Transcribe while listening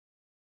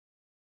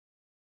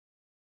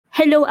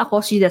Hello,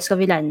 ako si Judas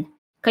Cavillan.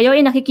 Kayo ay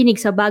nakikinig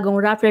sa bagong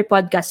Rappler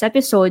Podcast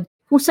episode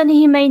kung saan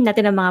hihimayin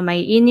natin ang mga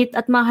maiinit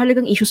at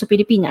mahalagang isyu sa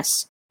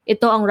Pilipinas.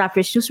 Ito ang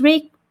Rappler's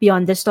Newsbreak,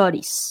 Beyond the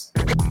Stories.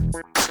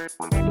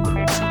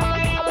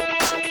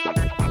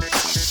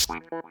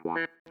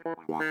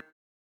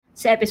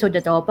 Sa episode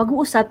na to,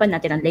 pag-uusapan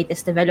natin ang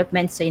latest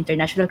developments sa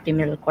International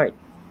Criminal Court.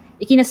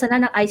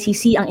 Ikinasala ng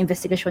ICC ang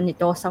investigasyon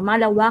nito sa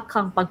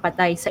malawakang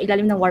pagpatay sa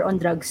ilalim ng war on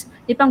drugs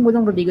ni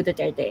Pangulong Rodrigo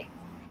Duterte.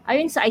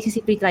 Ayon sa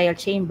ICC Pre-Trial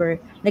Chamber,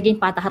 naging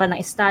patakaran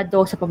ng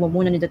Estado sa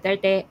pamumuno ni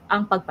Duterte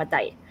ang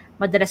pagpatay.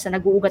 Madalas na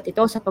nag-uugat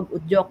ito sa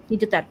pag-udyok ni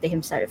Duterte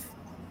himself.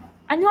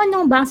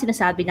 Ano-ano ba ang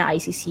sinasabi ng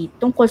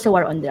ICC tungkol sa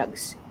war on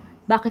drugs?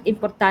 Bakit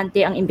importante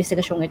ang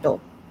investigasyong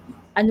ito?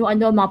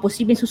 Ano-ano ang mga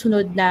posibleng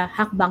susunod na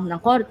hakbang ng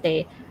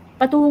korte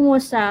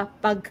patungo sa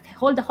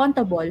pag-hold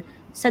accountable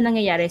sa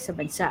nangyayari sa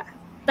bansa?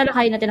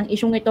 Talakayin natin ang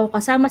isyong ito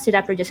kasama si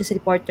Rapper Justice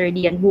reporter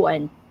Lian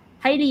Buan.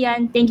 Hi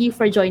Lian, thank you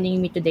for joining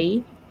me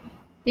today.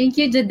 Thank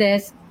you,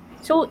 Judes.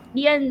 So,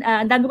 Lian,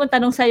 ang dami kong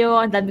tanong sa'yo,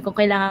 ang dami kong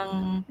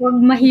kailangang...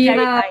 Huwag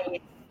mahirap.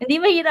 Hindi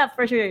mahirap,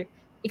 for sure.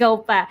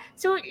 Ikaw pa.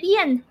 So,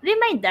 Lian,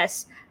 remind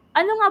us,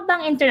 ano nga ba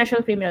ang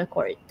International Criminal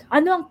Court?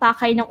 Ano ang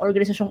pakay ng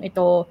organisasyong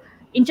ito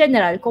in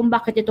general kung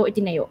bakit ito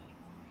itinayo?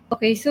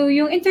 Okay, so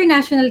yung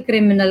International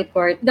Criminal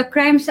Court, the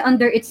crimes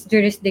under its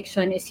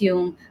jurisdiction is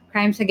yung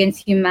crimes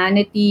against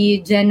humanity,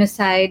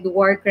 genocide,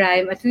 war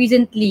crime, at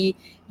recently,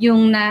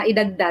 yung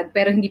naidagdag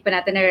pero hindi pa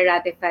natin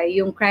na-ratify,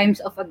 yung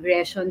crimes of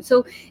aggression.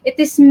 So, it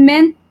is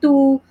meant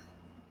to,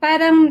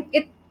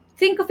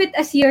 think of it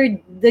as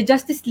the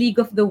Justice League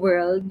of the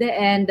world,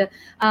 and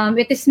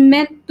it is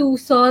meant to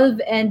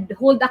solve and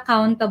hold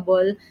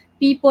accountable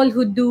people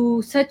who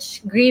do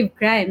such grave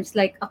crimes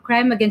like a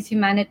crime against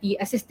humanity,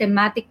 a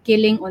systematic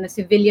killing on a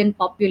civilian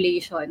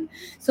population.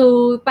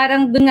 So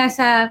parang dun nga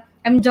sa,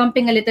 I'm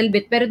jumping a little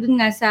bit, pero dun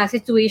nga sa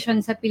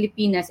situation sa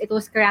Pilipinas, it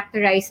was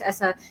characterized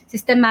as a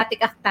systematic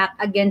attack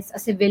against a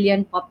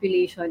civilian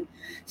population.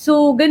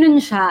 So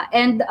ganun siya.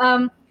 And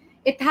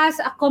it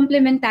has a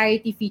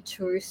complementarity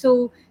feature.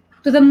 So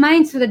to the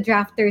minds of the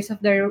drafters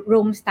of the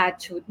Rome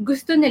Statute,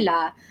 gusto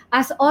nila,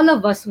 as all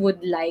of us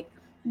would like,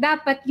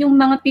 dapat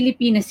yung mga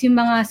Pilipinas, yung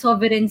mga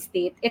sovereign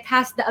state, it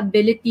has the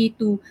ability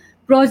to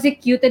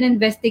prosecute and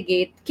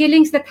investigate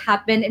killings that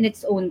happen in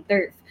its own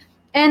turf.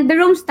 And the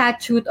Rome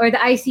Statute or the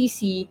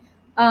ICC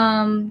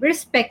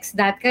respects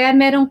that, kaya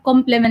merong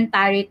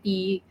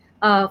complementarity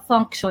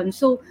function.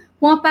 So,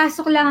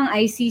 pumapasok lang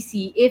ang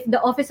ICC if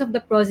the Office of the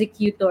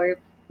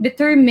Prosecutor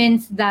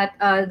determines that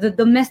the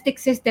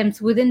domestic systems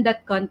within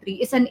that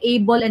country is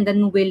unable and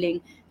unwilling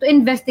to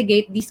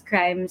investigate these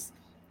crimes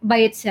by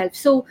itself.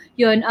 So,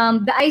 yun,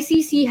 the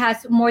ICC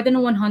has more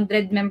than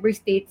 100 member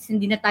states.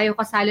 Hindi na tayo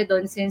kasali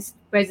doon since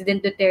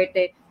President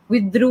Duterte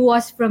withdrew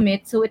us from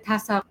it. So, it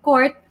has a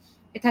court,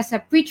 it has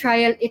a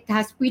pretrial, it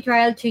has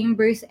pretrial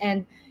chambers,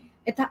 and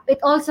it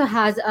also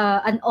has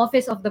an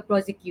office of the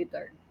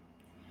prosecutor.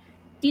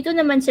 Dito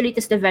naman sa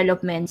latest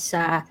developments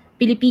sa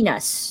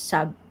Pilipinas,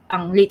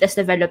 ang latest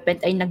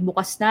development ay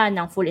nagbukas na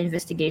ng full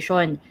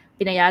investigation,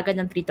 pinayagan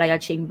ng pretrial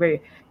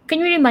chamber. Can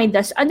you remind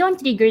us, ano ang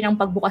trigger ng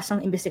pagbukas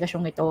ng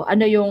investigasyong ito?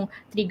 Ano yung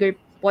trigger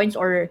points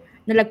or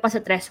nalagpas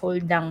sa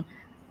threshold ng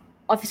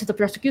Office of the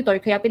Prosecutor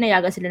kaya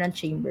pinayagan sila ng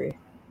chamber?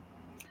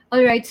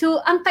 Alright,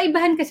 so ang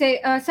kaibahan kasi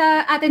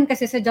sa atin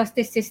kasi sa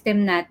justice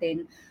system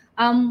natin,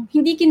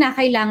 hindi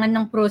kinakailangan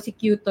ng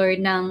prosecutor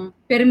ng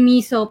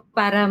permiso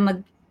para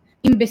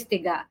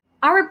mag-imbestiga.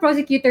 Our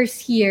prosecutors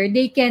here,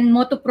 they can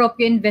motu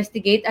proprio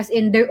investigate as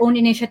in their own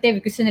initiative,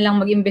 gusto nilang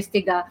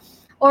mag-imbestiga,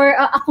 or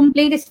a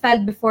complaint is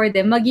filed before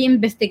them,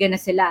 mag-iimbestiga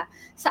na sila.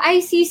 Sa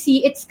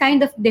ICC, it's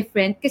kind of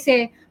different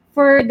kasi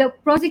for the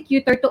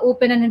prosecutor to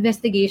open an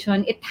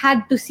investigation, it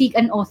had to seek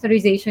an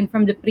authorization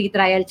from the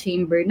pretrial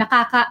chamber.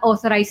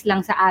 Nakaka-authorize lang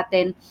sa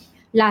atin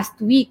last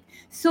week.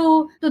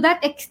 So, to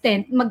that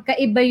extent,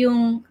 magkaiba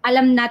yung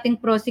alam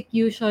nating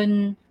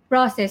prosecution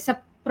process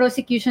sa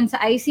prosecution sa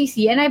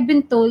ICC. And I've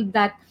been told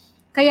that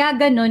kaya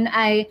ganun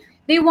ay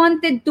they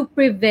wanted to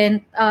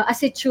prevent a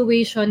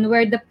situation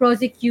where the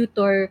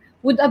prosecutor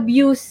would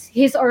abuse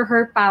his or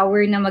her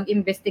power na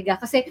mag-imbestiga.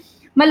 Kasi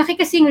malaki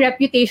kasing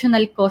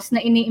reputational cost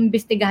na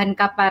iniimbestigahan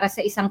ka para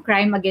sa isang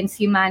crime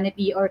against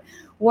humanity or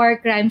war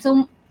crime.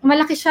 So may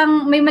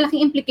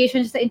malaking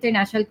implications sa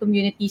international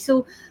community.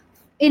 So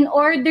in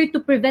order to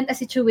prevent a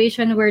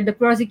situation where the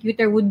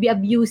prosecutor would be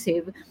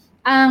abusive,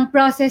 ang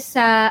process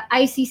sa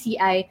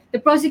ICCI, the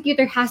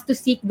prosecutor has to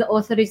seek the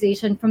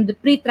authorization from the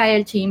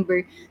pretrial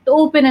chamber to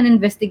open an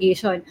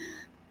investigation.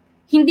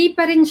 Hindi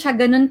pa rin siya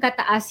ganun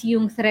kataas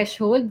yung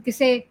threshold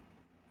kasi,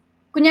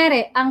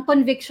 kunyari, ang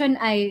conviction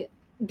ay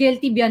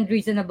guilty beyond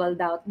reasonable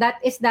doubt. That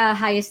is the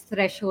highest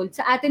threshold.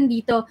 Sa atin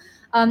dito,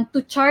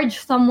 to charge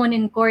someone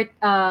in court,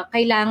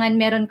 kailangan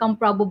meron kang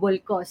probable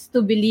cause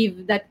to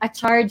believe that a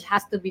charge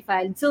has to be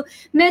filed. So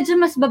medyo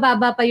mas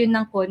bababa pa yun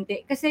ng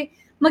konti kasi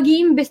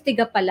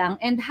mag-iimbestiga pa lang,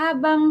 and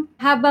habang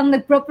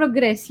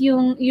nagpo-progress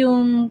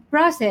yung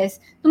process,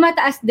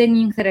 tumataas din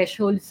yung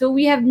threshold. So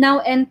we have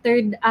now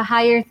entered a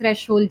higher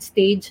threshold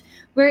stage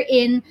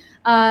wherein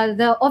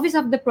the Office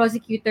of the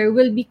Prosecutor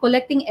will be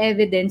collecting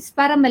evidence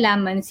para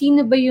malaman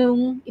sino ba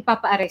yung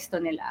ipapa-aresto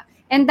nila.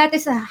 And that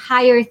is a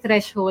higher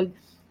threshold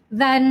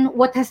than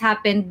what has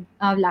happened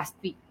last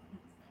week.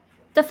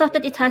 The fact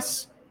that it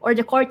has, or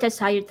the court has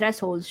higher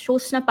thresholds,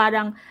 shows na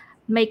parang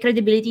may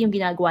credibility yung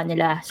ginagawa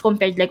nila. So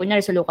compared like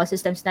kunyari sa local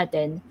systems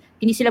natin,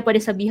 hindi sila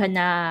pwede sabihan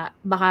na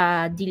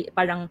baka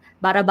parang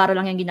bara-bara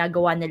lang yung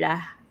ginagawa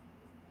nila.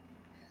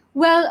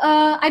 Well,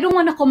 I don't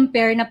want to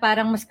compare na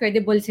parang mas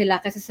credible sila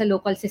kasi sa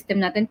local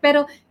system natin.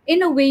 Pero in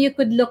a way, you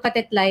could look at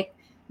it like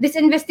this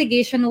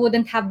investigation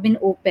wouldn't have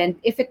been opened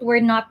if it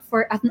were not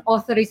for an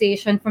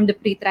authorization from the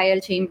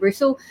pretrial chamber.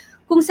 So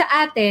kung sa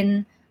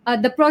atin,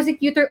 the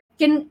prosecutor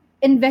can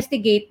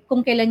investigate kung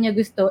kailan niya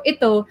gusto.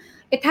 It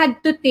had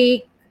to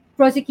take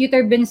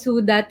Prosecutor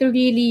Bensouda to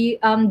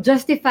really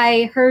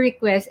justify her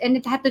request, and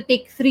it had to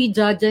take 3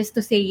 judges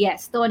to say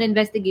yes to an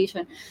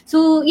investigation.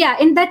 So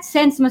yeah, in that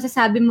sense,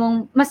 masasabi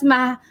mong mas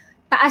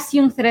mataas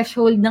yung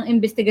threshold ng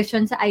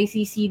investigation sa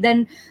ICC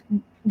than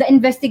the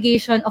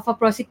investigation of a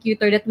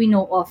prosecutor that we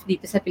know of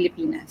dito sa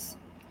Pilipinas.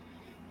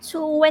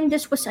 So when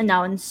this was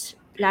announced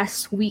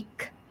last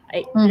week,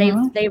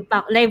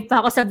 live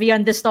pa ako sa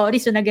Beyond the Story,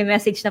 so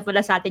nag-message na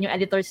pala sa atin yung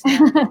editors na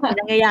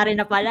nangyayari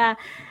na pala.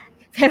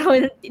 Pero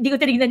hindi ko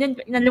tinignan yun.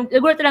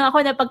 Nagulat lang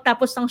ako na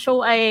pagtapos ng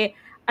show ay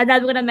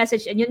analo ko na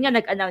message, and yun nga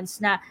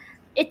nag-announce na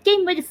it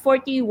came with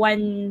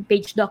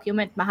 41-page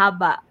document,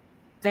 mahaba,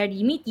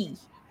 very meaty.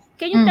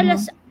 Can you tell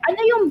us,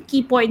 ano yung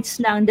key points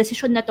ng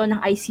desisyon na to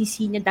ng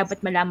ICC na dapat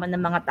malaman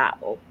ng mga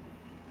tao?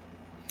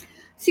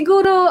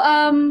 Siguro,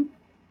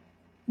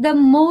 the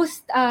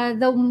most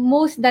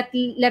that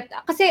left,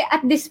 kasi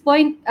at this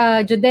point,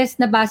 Jodes,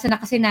 nabasa na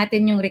kasi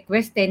natin yung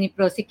request ni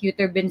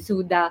Prosecutor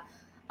Bensouda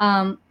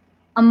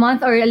a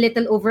month or a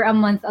little over a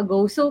month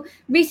ago. So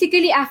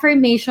basically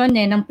affirmation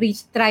ng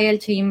pre-trial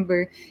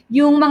chamber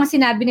yung mga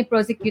sinabi ni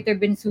Prosecutor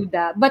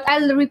Bensouda. But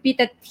I'll repeat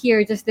it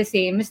here just the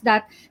same, is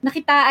that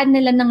nakitaan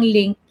nila ng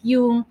link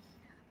yung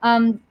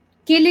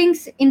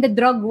killings in the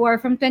drug war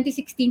from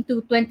 2016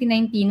 to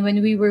 2019 when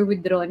we were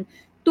withdrawn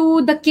to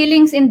the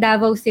killings in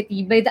Davao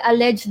City by the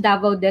alleged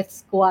Davao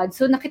Death Squad.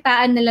 So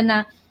nakitaan nila na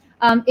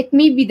it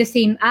may be the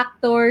same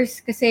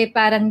actors kasi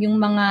parang yung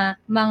mga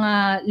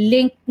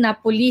link na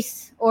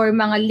police or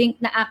mga link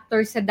na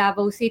actors sa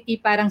Davao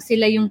City, parang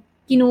sila yung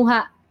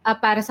kinuha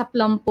para sa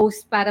plum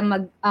post para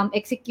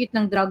mag-execute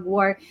ng drug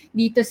war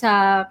dito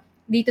sa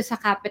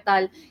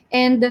capital.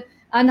 And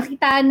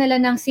nakitaan nila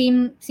ng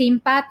same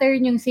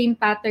pattern, yung same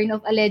pattern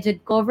of alleged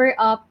cover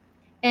up.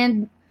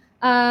 And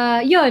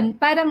yun,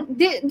 parang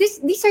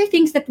these are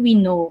things that we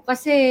know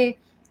kasi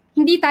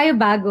hindi tayo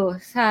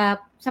bago sa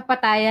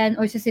patayan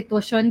or sa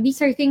sitwasyon.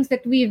 These are things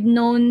that we've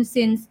known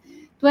since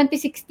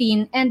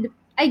 2016, and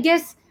I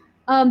guess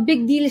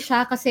big deal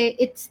siya kasi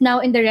it's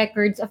now in the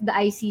records of the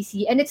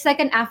ICC, and it's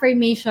like an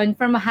affirmation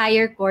from a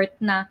higher court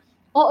na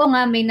oo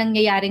nga may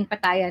nangyayaring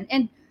patayan.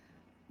 And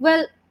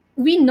well,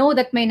 we know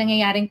that may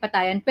nangyayaring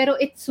patayan, pero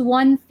it's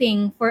one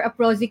thing for a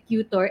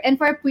prosecutor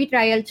and for a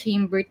pretrial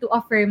chamber to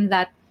affirm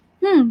that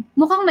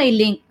mukhang may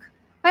link.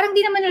 Parang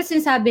di naman nila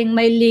sinasabing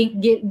may link,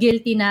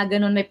 guilty na,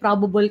 ganun, may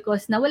probable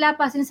cause na. Wala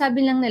pa,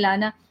 sinasabi lang nila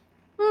na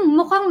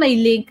mukhang may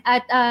link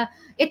at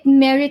it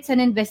merits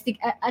an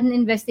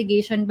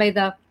investigation by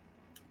the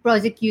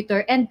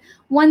prosecutor. And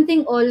one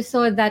thing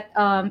also that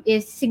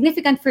is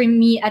significant for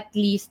me at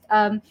least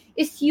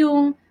is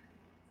yung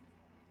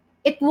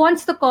it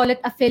wants to call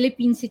it a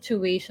Philippine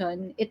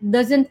situation. It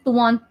doesn't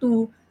want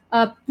to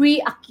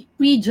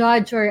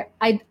prejudge or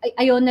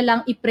ayaw na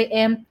lang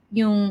i-preempt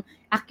yung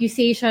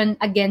accusation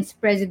against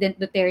President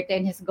Duterte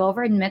and his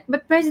government.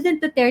 But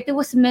President Duterte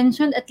was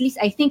mentioned at least,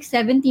 I think,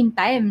 17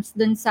 times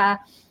dun sa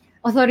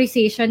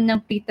authorization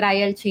ng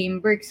pretrial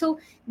chamber.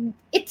 So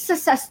it's a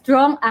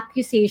strong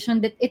accusation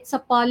that it's a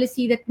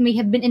policy that may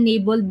have been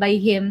enabled by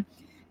him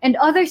and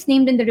others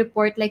named in the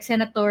report like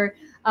Senator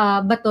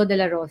Bato de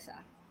la Rosa.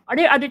 Are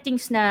there other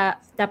things na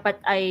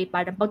dapat ay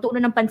parang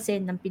pagtuunan ng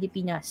pansin ng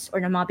Pilipinas or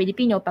ng mga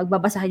Pilipino pag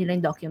babasahan nila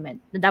yung document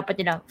na dapat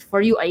nila,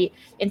 for you, ay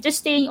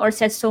interesting or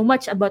says so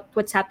much about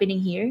what's happening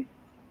here?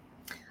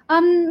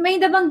 May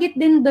nabanggit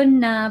din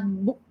doon na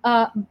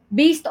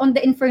based on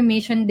the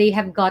information they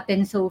have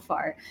gotten so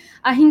far,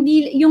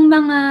 hindi yung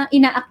mga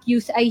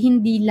ina-accuse ay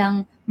hindi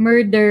lang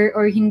murder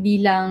or hindi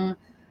lang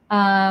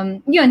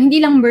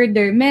hindi lang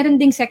murder, meron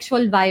ding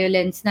sexual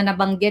violence na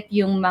nabanggit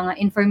yung mga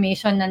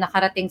information na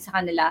nakarating sa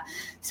kanila.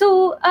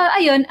 So,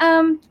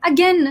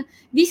 again,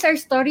 these are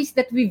stories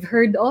that we've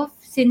heard of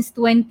since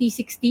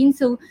 2016.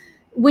 So,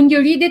 when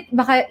you read it,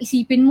 baka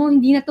isipin mo,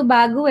 hindi na to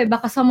bago eh.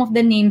 Baka some of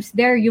the names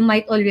there, you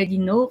might already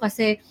know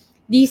kasi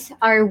these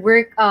are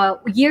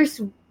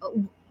years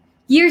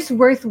years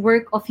worth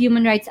work of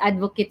human rights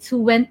advocates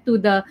who went to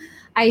the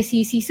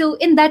ICC. So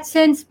in that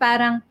sense,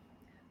 parang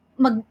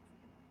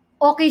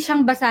okay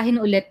siyang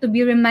basahin ulit to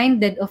be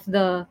reminded of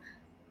the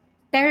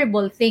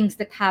terrible things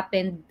that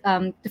happened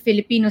to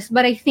Filipinos.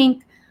 But I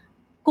think,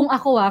 kung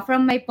ako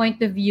from my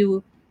point of view,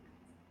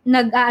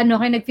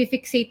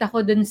 nagfi-fixate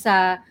ako dun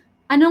sa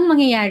anong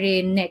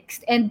mangyayari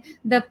next. And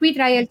the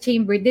pre-trial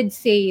chamber did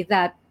say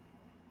that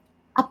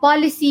a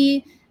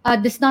policy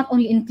does not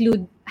only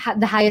include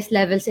the highest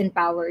levels in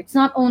power. It's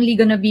not only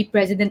going to be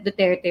President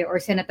Duterte or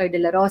Senator De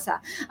La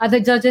Rosa.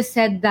 The judges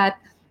said that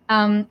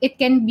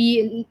it can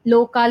be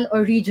local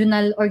or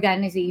regional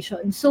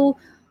organizations. So,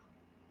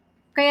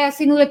 kaya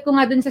sinulat ko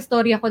nga dun sa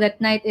story ako that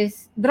night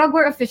is, drug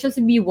war officials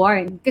be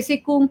warned.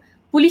 Kasi kung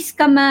police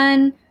ka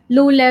man,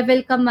 low level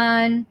ka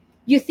man,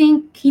 you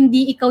think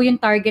hindi ikaw yung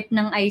target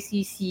ng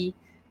ICC,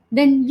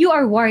 then you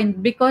are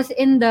warned, because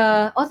in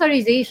the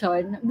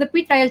authorization, the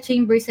pre-trial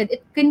chamber said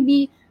it can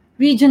be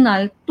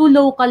regional to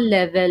local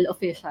level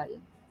official.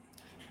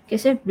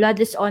 Kasi blood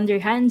is on their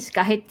hands.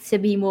 Kahit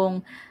sabihin mong,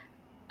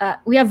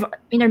 we have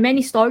in our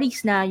many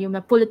stories na yung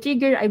pull the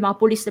trigger ay mga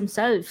police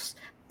themselves.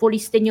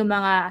 Police din yung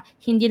mga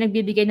hindi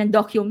nagbibigay ng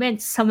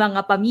documents sa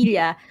mga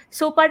pamilya.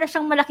 So para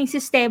siyang malaking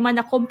sistema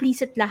na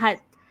complicit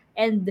lahat.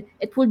 And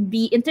it would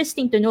be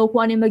interesting to know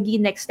kung ano yung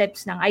magiging next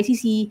steps ng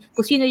ICC,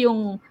 kung sino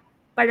yung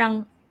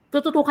parang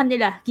tututukan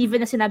nila,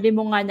 given na sinabi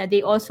mo nga na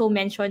they also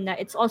mentioned na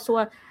it's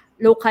also a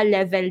local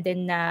level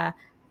din na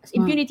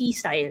impunity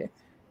style.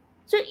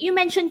 So you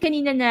mentioned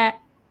kanina na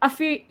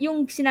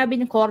yung sinabi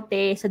ng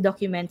korte sa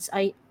documents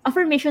ay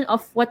affirmation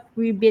of what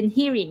we've been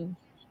hearing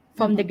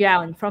from the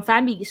ground, from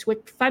families,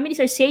 what families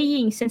are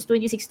saying since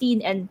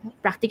 2016 and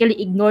practically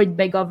ignored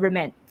by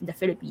government in the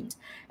Philippines.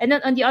 And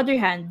then on the other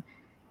hand,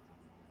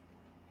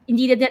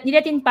 hindi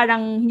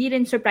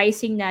rin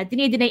surprising na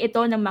dinideny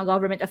ito ng mga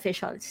government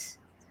officials.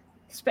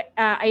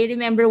 I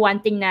remember one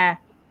thing na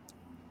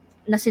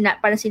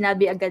parang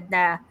sinabi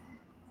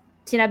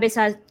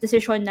sa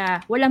decision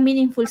na walang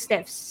meaningful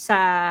steps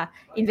sa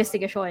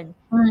investigation.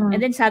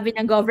 And then sabi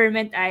ng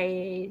government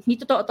ay hindi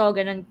totoo to,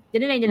 ganun,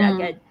 dinenay nila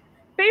agad.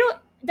 Pero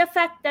the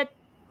fact that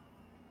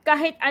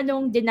kahit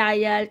anong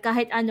denial,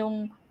 kahit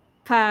anong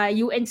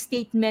UN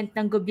statement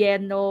ng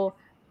gobyerno,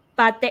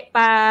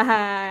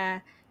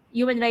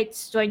 human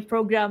rights joint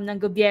program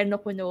ng gobyerno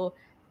kuno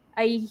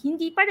ay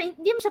hindi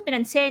mo siya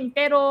pinansin,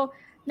 pero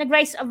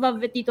nag-rise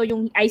above it dito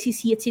yung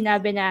ICC at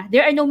sinabi na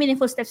there are no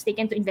meaningful steps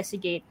taken to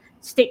investigate.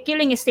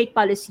 Killing is state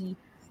policy.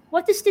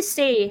 What does this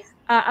say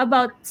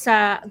about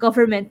sa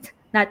government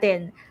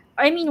natin?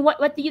 I mean,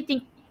 what do you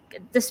think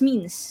this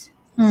means?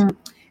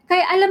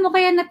 Kaya alam mo,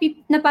 kaya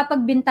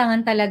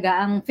napapagbintangan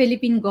talaga ang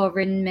Philippine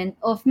government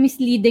of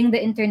misleading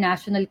the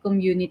international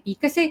community.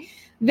 Kasi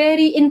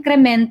very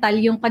incremental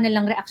yung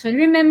kanilang reaction.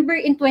 Remember,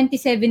 in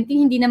 2017,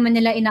 hindi naman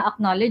nila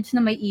ina-acknowledge na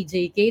may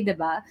EJK,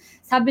 diba?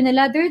 Sabi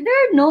nila, there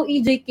are no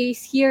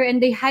EJKs here, and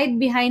they hide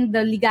behind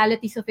the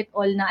legalities of it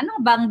all na ano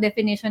ba ang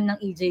definition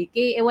ng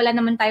EJK? Wala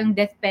naman tayong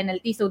death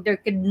penalty, so there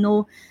can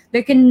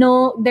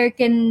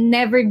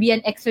never be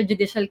an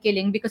extrajudicial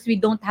killing because we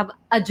don't have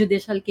a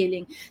judicial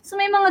killing. So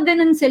may mga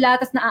ganun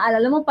sila. Tapos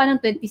naaalala mo pa ng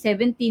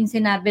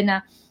 2017, sinabi na,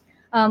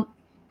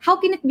 how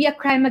can it be a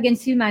crime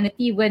against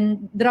humanity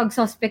when drug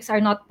suspects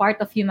are not part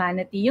of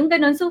humanity? Yung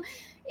ganun. So,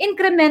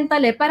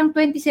 incremental parang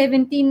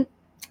 2017,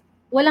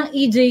 walang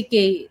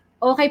EJK.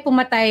 Okay,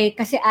 pumatay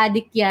kasi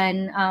addict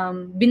yan.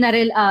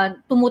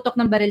 Tumutok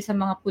ng baril sa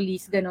mga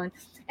police, ganun.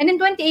 And in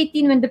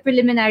 2018, when the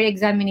preliminary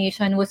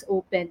examination was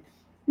opened,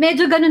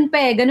 medyo ganun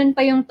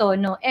pa yung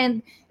tono.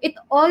 And it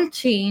all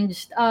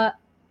changed.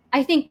 I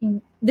think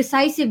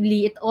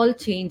decisively, it all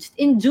changed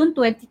in June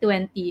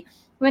 2020,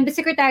 when the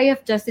Secretary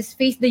of Justice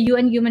faced the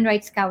UN Human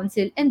Rights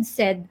Council and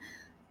said,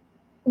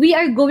 we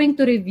are going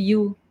to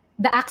review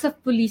the acts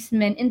of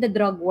policemen in the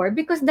drug war,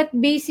 because that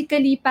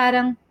basically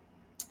parang,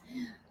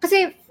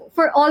 kasi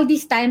for all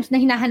these times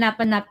na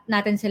hinahanapan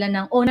natin sila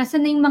ng,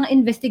 nasan na yung mga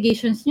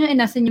investigations nyo and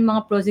nasan yung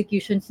mga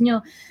prosecutions nyo.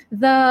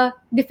 The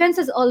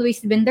defense has always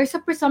been, there's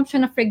a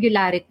presumption of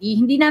regularity.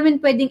 Hindi namin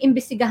pwedeng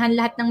imbestigahan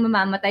lahat ng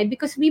mamamatay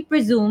because we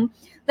presume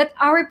that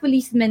our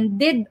policemen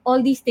did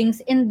all these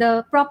things in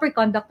the proper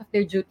conduct of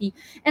their duty.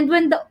 And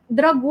when the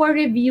drug war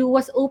review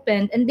was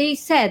opened, and they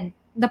said,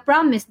 the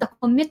promise, the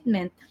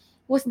commitment,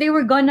 was they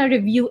were gonna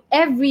review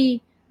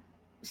every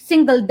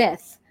single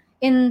death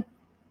in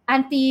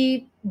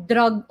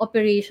anti-drug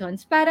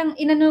operations, parang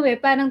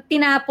parang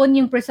tinapon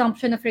yung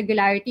presumption of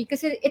regularity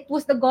kasi it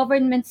was the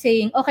government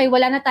saying, okay,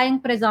 wala na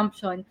tayong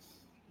presumption,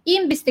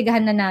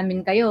 iimbestigahan na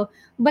namin kayo.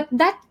 But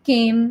that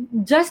came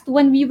just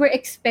when we were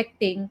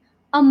expecting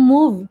a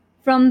move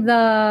from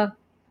the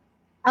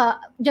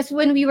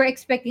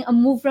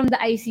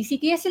ICC.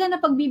 Kaya sila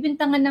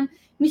napagbibintangan ng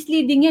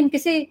misleading yan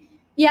kasi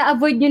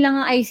avoid nyo lang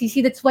ang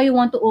ICC. That's why you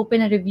want to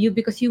open a review,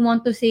 because you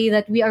want to say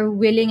that we are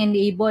willing and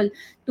able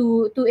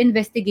to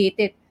investigate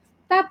it.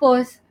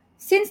 Tapos,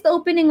 since the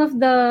opening of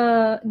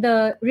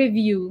the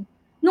review,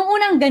 nung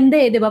unang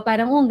ganda di ba?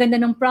 Parang ang ganda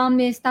ng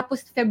promise.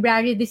 Tapos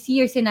February this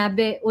year,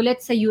 sinabi ulit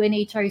sa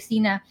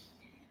UNHRC na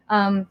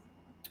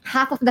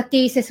half of the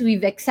cases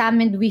we've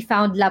examined, we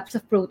found lapse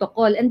of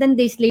protocol. And then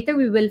days later,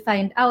 we will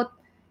find out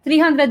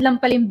 300 lang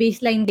pala yung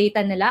baseline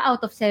data nila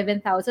out of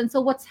 7,000.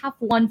 So what's half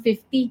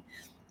 150?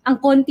 Ang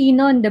konti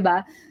nun,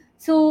 diba?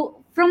 So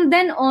from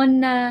then on,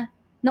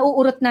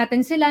 nauurot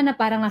natin sila na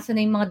parang nasa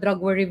na yung mga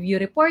drug war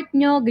review report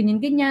nyo,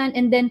 ganyan-ganyan.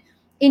 And then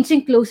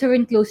inching closer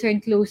and closer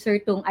and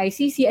closer tong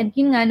ICC, and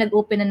yun nga,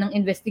 nag-open na ng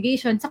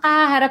investigation. Saka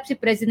haharap si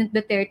President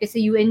Duterte sa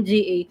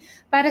UNGA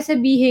para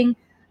sabihin,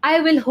 I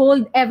will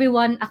hold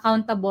everyone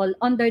accountable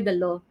under the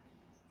law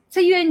sa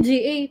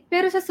UNGA.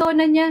 Pero sa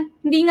SONA niya,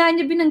 hindi nga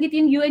niya binanggit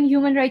yung UN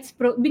Human Rights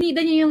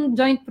binida niya yung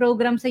joint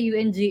program sa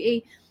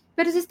UNGA.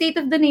 Pero sa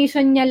State of the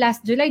Nation niya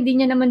last July, di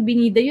niya naman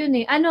binida yun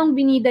eh. Ano ang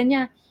binida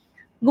niya?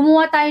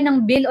 Gumawa tayo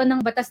ng bill o ng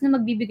batas na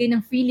magbibigay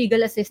ng free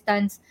legal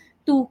assistance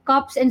to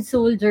cops and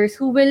soldiers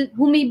who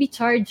may be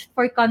charged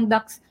for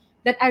conducts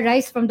that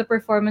arise from the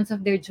performance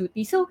of their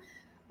duty. So,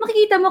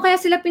 makikita mo kaya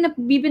sila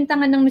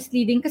pinabibintangan ng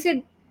misleading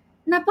kasi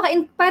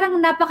parang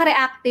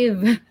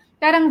napaka-reactive.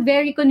 Parang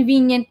very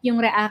convenient yung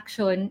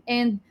reaction.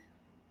 And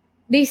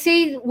they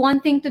say one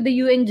thing to the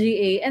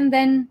UNGA and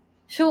then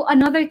show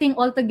another thing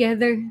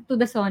altogether to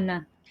the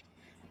SONA.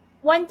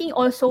 One thing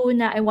also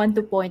na I want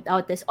to point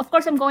out is, of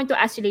course, I'm going to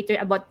ask you later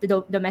about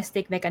the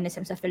domestic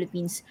mechanisms of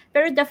Philippines.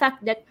 Pero the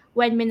fact that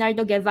when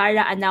Menardo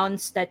Guevara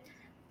announced that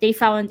they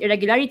found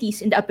irregularities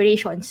in the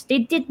operations,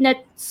 they did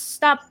not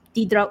stop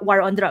the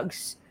war on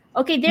drugs.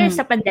 Okay, there's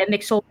a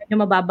pandemic, so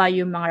mababa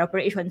yung mga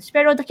operations.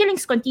 Pero the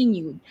killings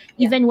continued.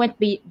 Even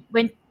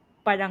when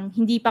parang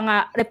hindi pa nga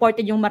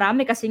reported yung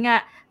marami kasi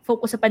nga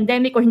focus sa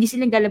pandemic or hindi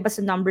sila galabas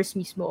sa numbers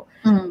mismo.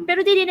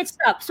 Pero they didn't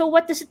stop. So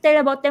what does it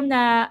tell about them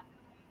na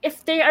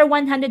if there are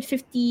 150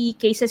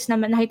 cases na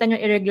nakita nyo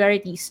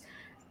irregularities,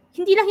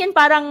 hindi lang yan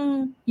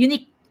parang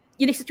unique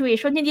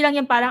situation, hindi lang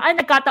yan parang,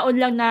 nagkataon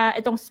lang na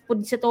itong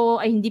pulis ito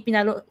ay hindi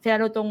pinalo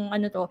tong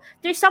ano to.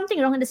 There's something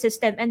wrong in the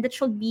system and that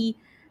should be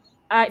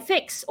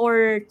fixed.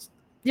 Or,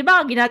 di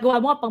ba,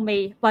 ginagawa mo pang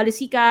may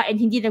policy ka and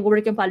hindi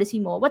nag-work yung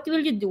policy mo, what will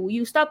you do?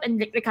 You stop and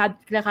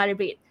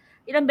recalibrate.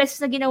 Ilang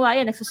beses na ginawa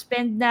yan,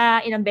 nag-suspend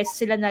na, ilang beses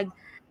sila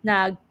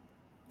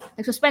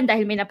nag-suspend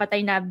dahil may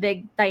napatay na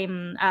big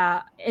time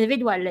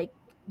individual like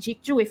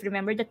Jake Chu, if you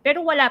remember that.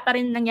 Pero wala pa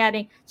rin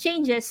nangyaring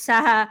changes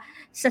sa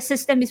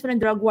system mismo ng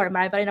drug war.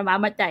 Marami pa rin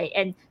namamatay.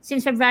 And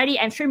since February,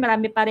 I'm sure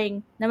marami pa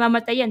rin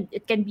namamatay yan.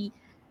 It can be,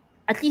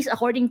 at least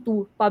according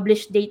to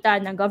published data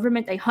ng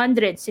government, ay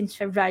 100 since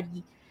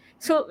February.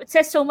 So it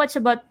says so much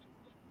about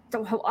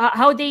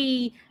how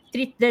they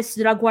treat this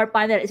drug war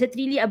panel. Is it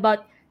really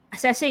about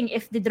assessing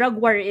if the drug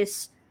war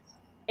is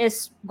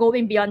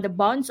going beyond the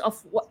bounds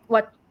of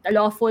what a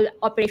lawful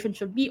operation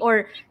should be,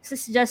 or is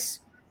this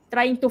just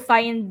trying to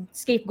find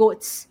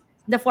scapegoats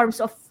in the forms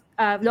of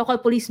local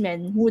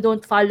policemen who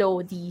don't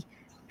follow the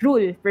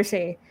rule per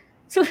se?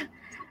 So,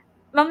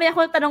 mamaya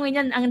ko tanongin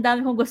yan, ang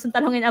dami kong gustong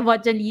tanongin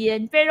about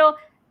Jalian. Pero,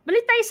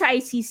 balik tayo sa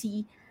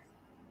ICC.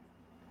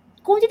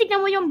 Kung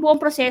titignan mo yung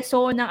buong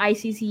proseso ng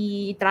ICC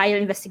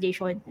trial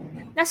investigation,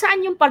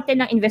 nasaan yung parte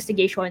ng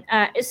investigation?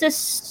 Is this,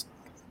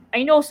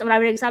 I know,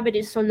 marami nagsabi,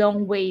 this is a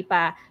long way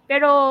pa,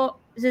 pero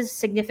is this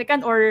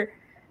significant or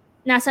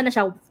nasa na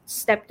siya?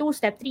 Step 2,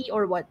 step 3,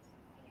 or what?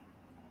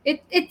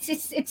 It's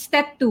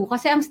step 2.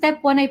 Kasi ang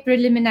step 1 ay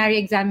preliminary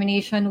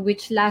examination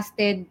which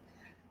lasted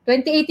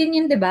 2018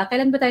 yun, di ba?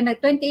 Kailan ba tayo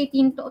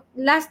 2018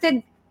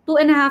 lasted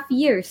 2.5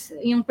 years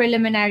yung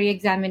preliminary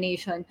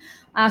examination.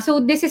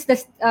 So this is the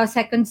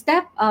second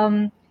step,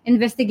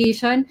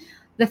 investigation.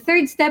 The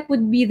third step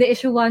would be the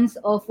issuance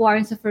of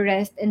warrants of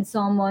arrest and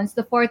summons.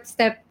 The fourth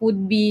step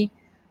would be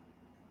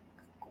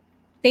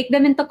take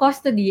them into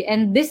custody,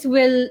 and this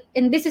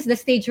is the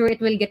stage where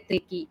it will get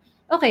tricky.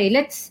 Okay,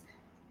 let's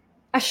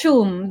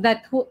assume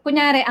that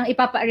kunyari ang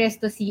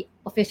ipapa-aresto si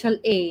official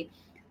A.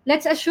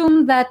 Let's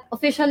assume that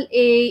official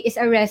A is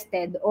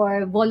arrested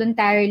or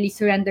voluntarily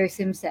surrenders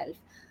himself.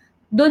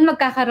 Doon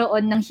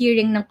magkakaroon ng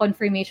hearing ng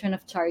confirmation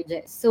of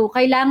charges. So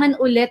kailangan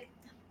ulit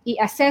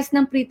i-assess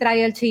ng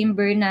pretrial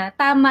chamber na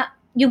tama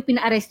yung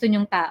pina-aresto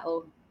niyong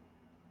tao.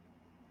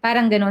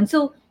 Parang ganon.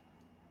 So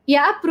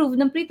i-approve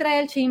ng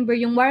pretrial chamber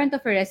yung warrant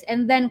of arrest,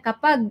 and then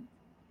kapag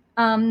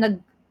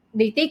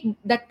they take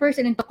that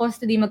person into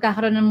custody,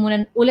 magkakaroon na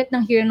muna ulit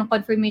ng hearing ng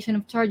confirmation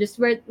of charges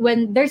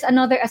when there's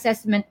another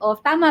assessment of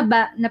tama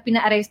ba na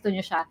pina-aresto nyo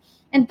siya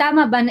and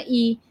tama ba na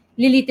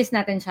ililitis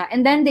natin siya,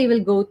 and then they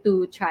will go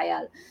to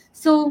trial.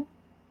 So,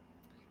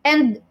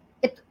 and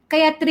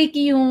kaya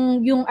tricky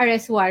yung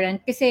arrest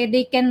warrant kasi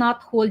they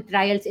cannot hold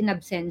trials in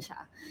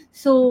absentia.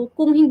 So,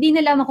 kung hindi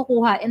nila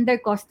makukuha in their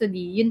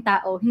custody, yung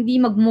tao,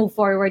 hindi mag-move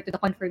forward to the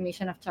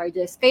confirmation of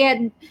charges.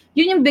 Kaya,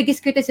 yun yung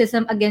biggest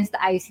criticism against the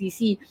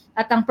ICC.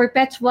 At ang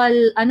perpetual,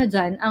 ang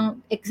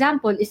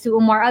example is si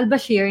Omar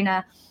al-Bashir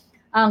na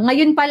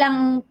ngayon pa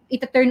lang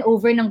ita-turn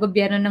over ng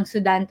gobyerno ng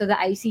Sudan to the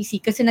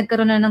ICC kasi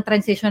nagkaroon na ng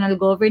transitional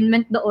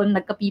government doon,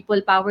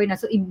 nagka-people power na,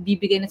 so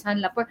ibibigay na sa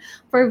kanila.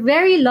 For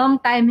very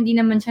long time, hindi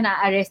naman siya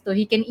na-aresto.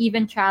 He can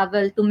even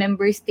travel to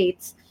member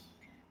states.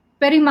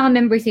 Pero yung mga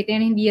member state,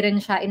 hindi rin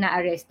siya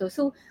ina-aresto.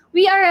 So,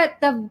 we are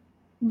at the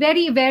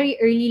very, very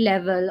early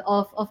level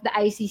of the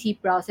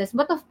ICC process.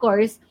 But of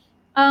course,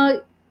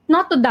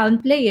 not to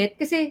downplay it,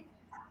 kasi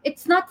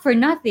it's not for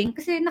nothing,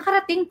 kasi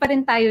nakarating pa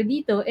rin tayo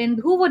dito.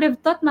 And who would have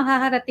thought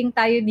makakarating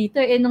tayo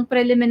dito? Nung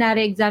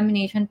preliminary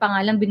examination pa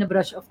nga lang,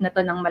 binabrush off na to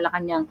ng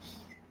Malacanang.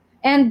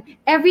 And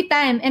every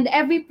time, and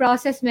every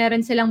process,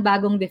 meron silang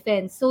bagong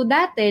defense. So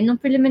dati, nung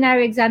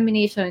preliminary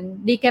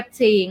examination, they kept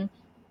saying,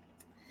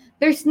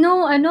 there's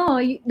no,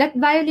 that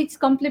violates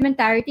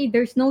complementarity.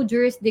 There's no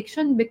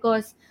jurisdiction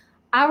because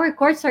our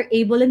courts are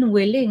able and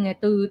willing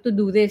to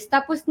do this.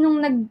 Tapos nung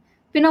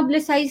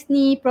pinoblicize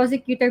ni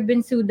Prosecutor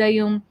Bensuda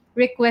yung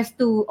request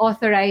to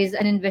authorize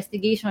an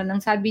investigation, ang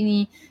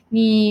sabi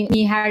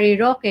ni Harry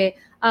Roque,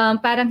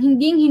 parang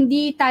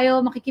hindi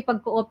tayo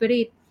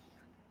makikipag-cooperate.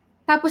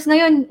 Tapos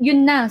ngayon,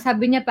 yun na,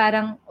 sabi niya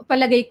parang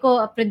palagay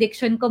ko,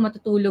 prediction ko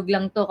matutulog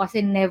lang to kasi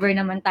never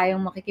naman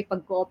tayong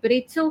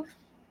makikipag-cooperate. So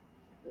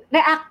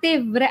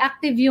reactive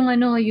yung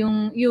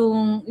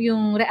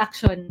yung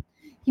reaction.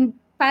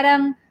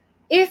 Parang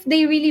if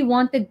they really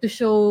wanted to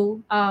show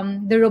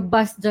the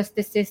robust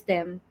justice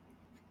system,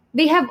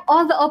 they have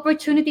all the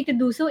opportunity to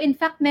do so. In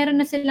fact, meron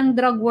na silang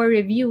drug war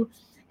review.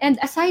 And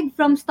aside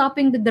from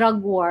stopping the drug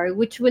war,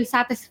 which will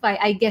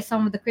satisfy, I guess,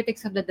 some of the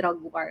critics of the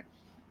drug war,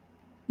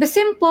 the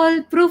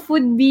simple proof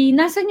would be,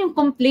 nasan yung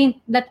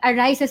complaint that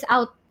arises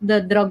out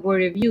the drug war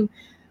review?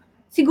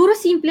 Siguro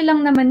simple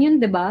lang naman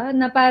yun, di ba?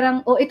 Na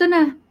parang, ito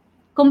na,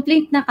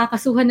 complaint na,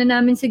 kakasuhan na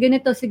namin si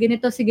ganito,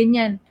 si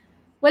ganyan.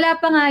 Wala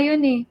pa nga yun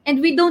eh.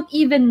 And we don't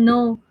even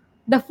know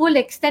the full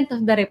extent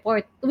of the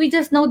report. We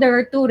just know there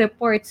are 2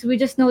 reports. We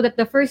just know that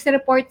the first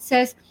report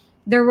says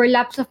there were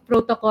lapse of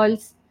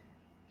protocols.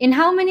 In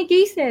how many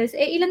cases?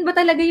 Ilan ba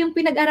talaga yung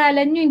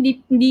pinag-aralan nyo?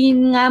 Hindi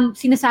nga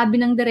sinasabi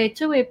ng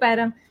diretso eh.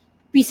 Parang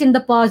piece in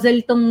the puzzle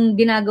itong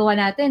ginagawa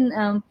natin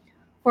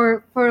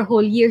for a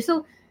whole year.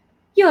 So,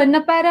 yun,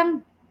 na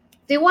parang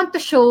they want to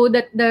show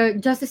that the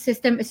justice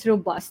system is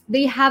robust.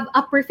 They have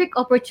a perfect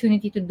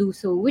opportunity to do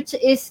so, which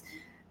is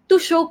to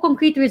show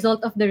concrete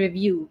result of the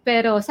review.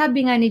 Pero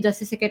sabi nga ni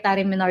Justice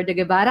Secretary Menardo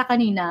Guevara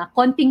kanina,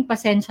 konting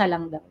pasensya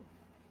lang daw.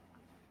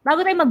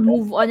 Bago tayo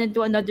mag-move on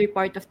into another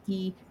part of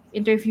the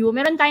interview,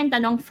 meron tayong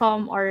tanong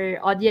from our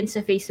audience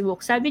sa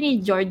Facebook. Sabi ni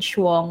George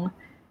Wong,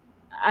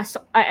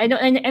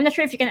 I'm not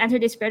sure if you can answer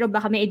this, pero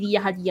baka may idea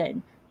ka diyan.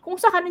 Kung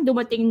sakaling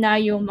dumating na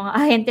yung mga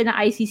ahente ng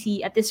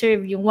ICC at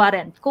deserve yung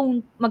warrant,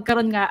 kung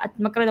magkaroon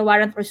ng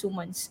warrant or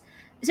summons,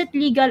 is it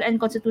legal and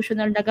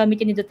constitutional na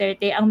gamitin ni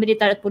Duterte ang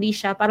militar at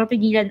pulisya para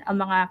pigilan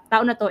ang mga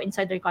tao na to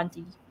inside their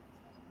country?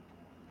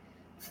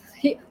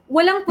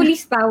 Walang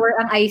police power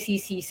ang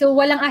ICC. So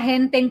walang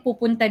ahenteng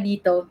pupunta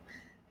dito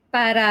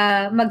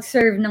para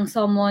mag-serve ng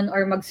summon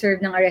or mag-serve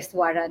ng arrest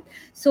warrant.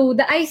 So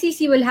the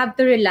ICC will have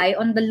to rely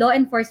on the law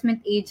enforcement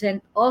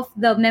agent of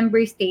the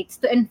member states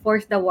to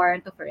enforce the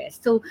warrant of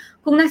arrest. So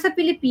kung nasa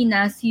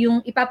Pilipinas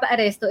yung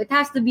ipapa-aresto, it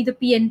has to be the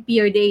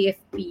PNP or the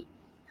AFP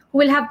who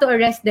will have to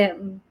arrest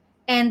them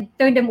and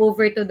turn them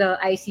over to the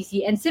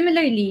ICC. And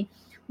similarly,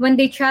 when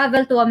they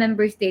travel to a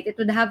member state, it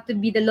would have to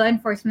be the law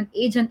enforcement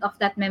agent of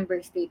that member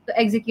state to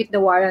execute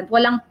the warrant.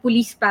 Walang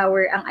police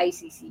power ang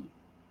ICC.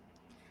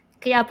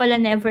 Kaya pala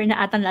never na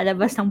atang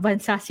lalabas ng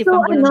bansa si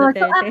Pangulong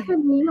Duterte. So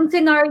actually, yung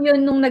scenario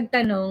nung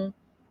nagtanong,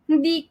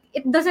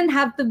 it doesn't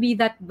have to be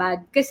that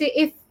bad. Kasi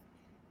if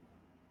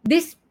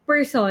this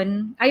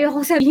person,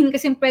 ayoko sabihin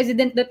kasi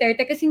President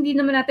Duterte kasi hindi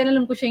naman natin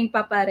alam kung siya yung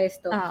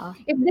papa-aresto.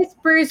 If this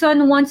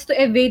person wants to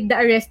evade the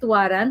arrest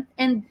warrant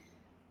and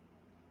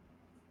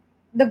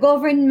the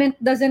government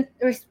doesn't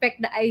respect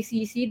the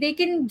ICC, they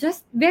can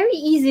just very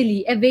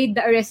easily evade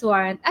the arrest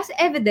warrant as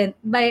evident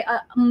by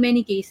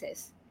many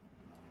cases.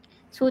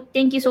 So,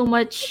 thank you so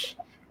much,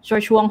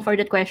 George Wong, for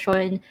that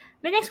question.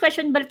 My next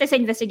question, balik tayo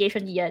sa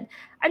investigation diyan.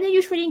 Ano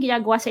usually yung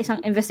ginagawa sa isang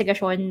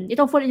investigation,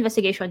 itong full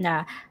investigation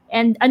na,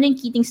 and ano yung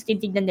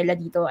titingnan nila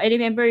dito? I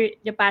remember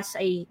the past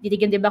ay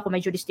titignan diba kung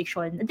may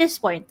jurisdiction. At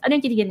this point, ano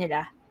yung titignan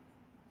nila?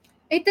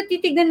 Ito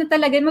titignan na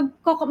talaga,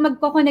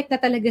 magko-connect na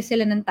talaga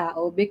sila ng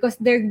tao because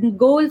their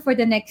goal for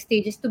the next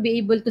stage is to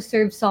be able to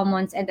serve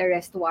summons and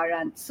arrest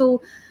warrants. So,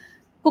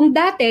 kung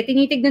dati,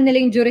 tinitignan nila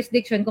yung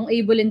jurisdiction kung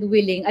able and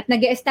willing at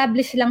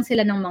nag-establish lang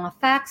sila ng mga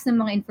facts, ng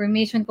mga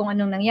information kung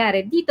anong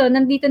nangyari.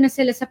 Nandito na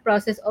sila sa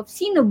process of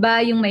sino ba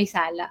yung may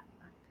sala.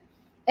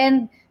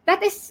 And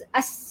that is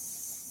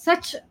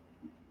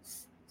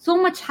so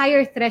much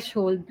higher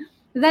threshold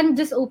than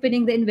just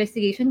opening the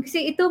investigation.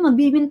 Kasi ito,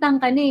 mabibintang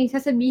ka na eh.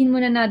 Sasabihin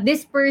mo na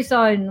this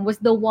person was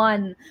the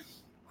one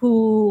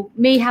who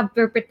may have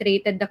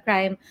perpetrated the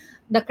crime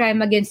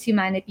against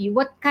humanity.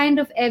 What kind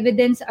of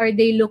evidence are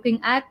they looking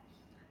at?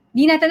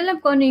 Di natin alam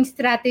kung ano yung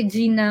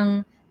strategy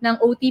ng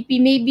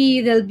OTP.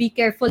 Maybe they'll be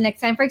careful next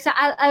time. For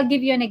example, I'll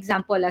give you an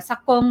example. Sa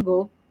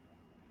Congo,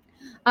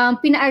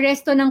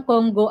 pinaaresto ng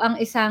Congo ang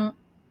isang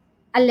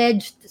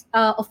alleged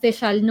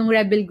official ng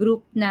rebel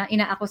group na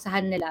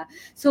inaakusahan nila.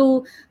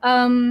 So,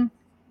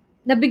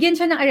 nabigyan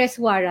siya ng arrest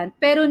warrant,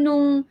 pero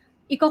nung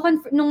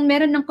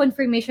meron ng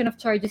confirmation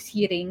of charges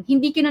hearing,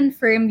 hindi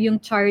kinonfirm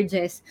yung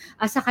charges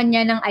sa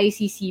kanya ng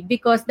ICC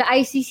because the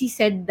ICC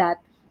said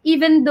that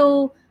even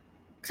though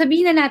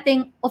sabihin na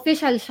nating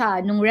official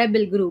siya nung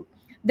rebel group,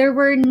 there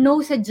were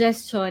no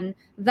suggestion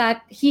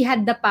that he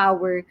had the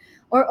power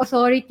or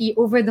authority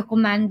over the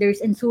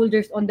commanders and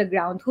soldiers on the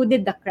ground who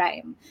did the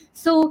crime.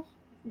 So,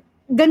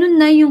 ganun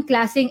na yung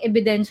klaseng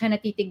ebidensya na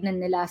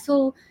titignan nila.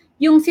 So,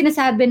 yung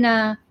sinasabi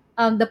na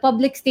the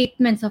public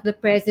statements of the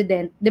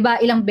president, 'di ba,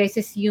 ilang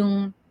beses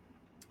yung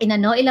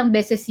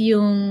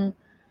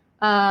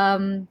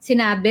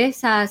sinabi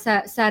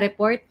sa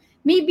report,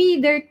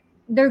 maybe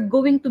they're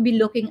going to be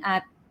looking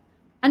at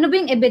ano ba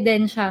yung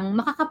ebidensyang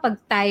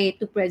makakapag-tie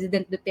to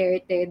President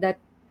Duterte that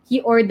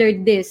he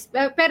ordered this.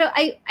 Pero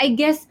I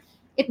guess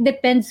it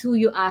depends who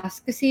you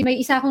ask. Kasi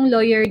may isa akong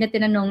lawyer na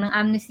tinanong ng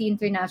Amnesty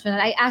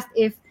International. I asked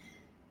if,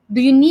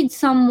 do you need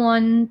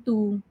someone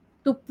to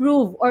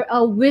prove, or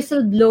a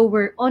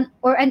whistleblower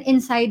or an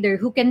insider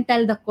who can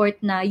tell the court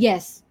na,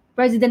 yes,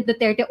 President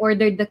Duterte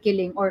ordered the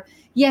killing, or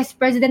yes,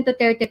 President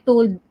Duterte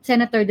told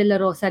Senator De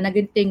La Rosa na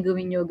ganito yung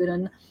gawin nyo,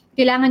 ganun.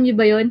 Kailangan nyo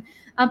ba yun?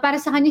 Para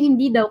sa kanya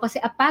hindi daw, kasi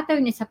a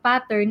pattern is a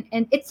pattern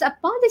and it's a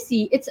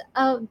policy. It's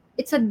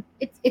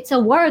a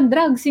war on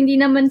drugs.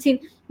 Hindi naman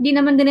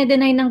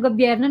dinedeny ng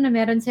gobyerno na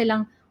meron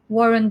silang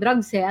war on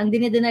drugs eh. Ang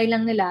dinedeny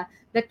lang nila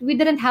that we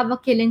didn't have a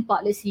killing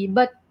policy,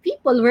 but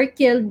people were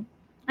killed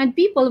and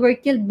people were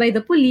killed by the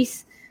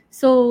police.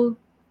 So,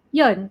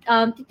 yun,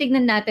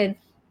 titignan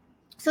natin.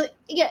 So,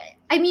 yeah,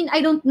 I mean,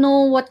 I don't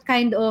know what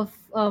kind of,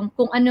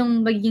 kung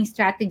anong magiging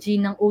strategy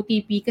ng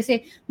OTP,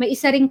 kasi may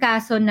isa ring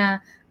kaso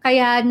na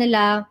kaya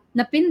nila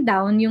na-pin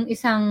down yung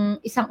isang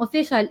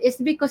official is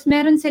because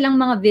meron silang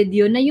mga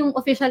video na yung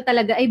official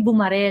talaga ay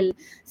bumarel.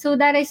 So,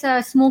 that is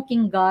a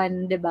smoking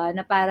gun, di ba?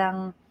 Na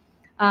parang,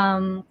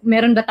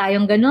 meron ba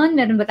tayong ganon?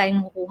 Meron ba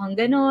tayong makukuhang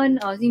ganon?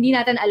 Hindi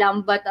natin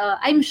alam, but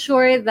I'm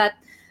sure that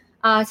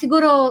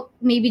siguro,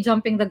 maybe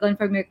jumping the gun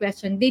from your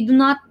question, they do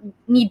not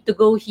need to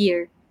go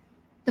here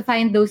to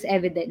find those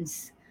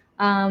evidence.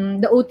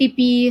 The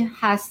OTP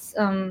has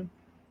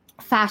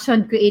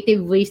fashioned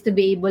creative ways to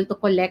be able to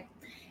collect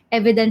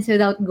evidence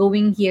without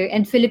going here,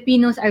 and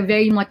Filipinos are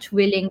very much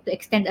willing to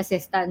extend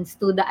assistance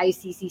to the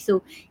ICC.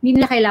 So, hindi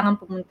nila kailangan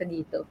pumunta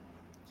dito.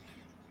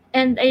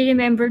 And I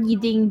remember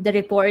reading the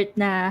report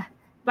na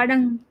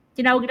parang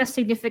tinawag na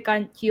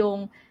significant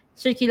yung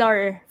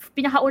circular,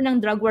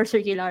 pinakaunang drug war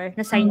circular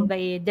na signed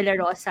by De La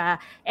Rosa.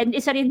 And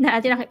isa rin na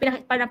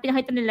parang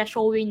pinakita nila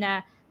showing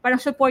na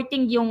parang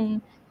supporting yung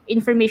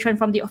information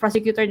from the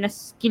prosecutor na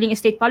killing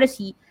state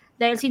policy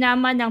dahil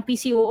sinama ng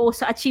PCOO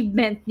sa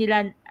achievement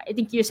nila, I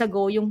think years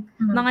ago, yung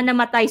mga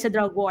namatay sa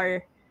drug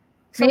war.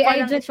 So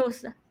parang it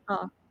shows...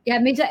 Yeah,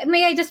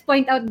 may I just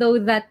point out though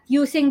that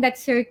using that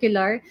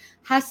circular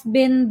has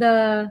been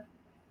the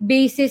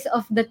basis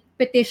of the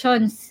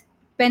petitions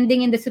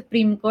pending in the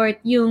Supreme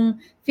Court, yung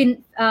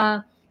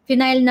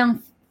final ng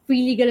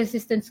Free Legal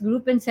Assistance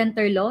Group and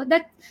Center Law.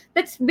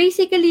 That's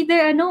basically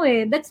their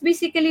that's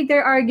basically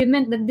their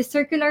argument that the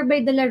circular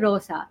by De La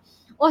Rosa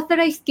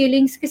authorized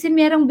killings kasi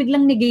merong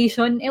biglang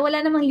negation,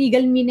 wala namang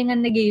legal meaning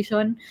ang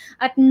negation,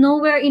 at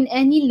nowhere in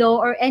any law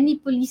or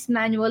any police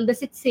manual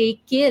does it say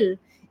kill.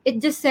 It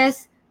just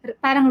says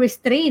parang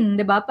restrain,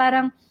 'di ba?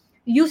 Parang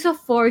use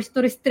of force to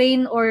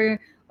restrain or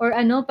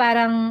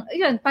parang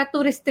yun, to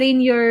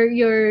restrain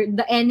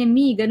the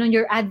enemy, ganun,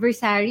 your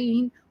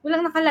adversary.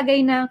 Walang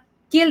nakalagay na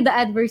kill the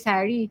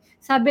adversary.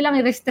 Sabi lang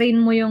i-restrain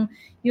mo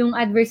yung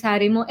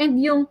adversary mo. And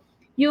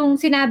yung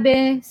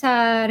sinabi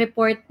sa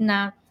report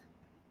na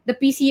the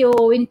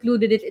PCOO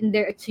included it in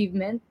their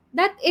achievement,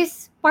 that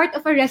is part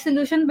of a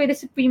resolution by the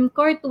Supreme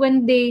Court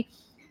when they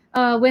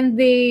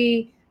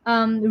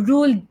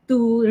ruled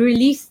to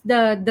release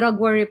the drug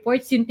war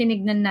reports, yung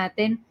tinignan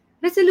natin.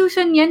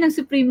 Resolution yan ng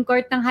Supreme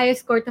Court, ng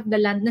highest court of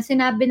the land, na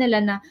sinabi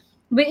nila na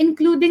by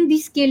including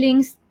these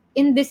killings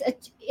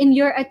in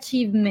your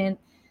achievement,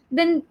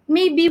 then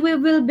maybe we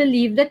will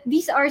believe that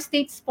these are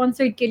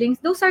state-sponsored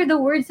killings. Those are the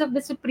words of the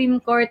Supreme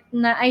Court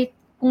na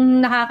kung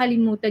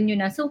nakakalimutan nyo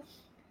na. So,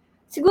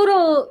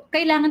 siguro,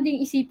 kailangan ding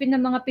isipin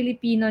ng mga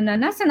Pilipino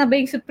na nasa na ba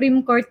yung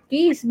Supreme Court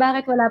case?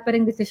 Bakit wala pa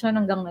rin desisyon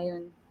hanggang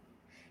ngayon?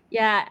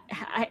 Yeah,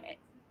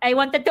 I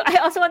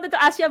also wanted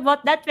to ask you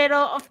about that,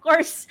 pero of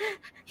course,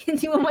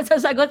 hindi mo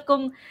masasagot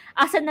kung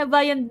asan na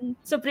ba yung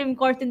Supreme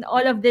Court in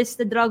all of this,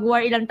 the drug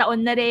war, ilang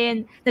taon na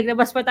rin.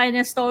 Naglabas pa tayo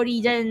ng story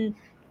dyan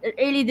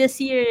early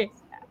this year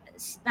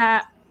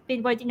na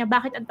pinpointing na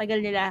bakit ang tagal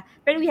nila.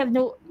 Pero we have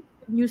no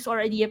news or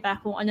idea pa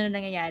kung ano na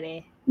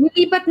nangyayari.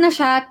 Nilipat na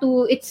siya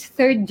to its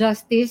third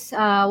justice.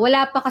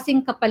 Wala pa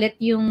kasing kapalit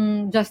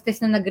yung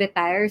justice na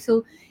nag-retire.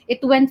 So, it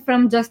went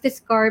from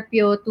Justice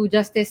Carpio to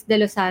Justice De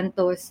Los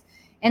Santos.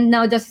 And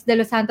now, Justice De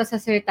Los Santos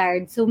has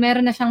retired. So,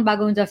 meron na siyang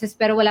bagong justice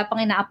pero wala pang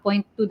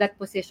ina-appoint to that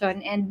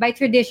position. And by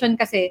tradition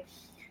kasi,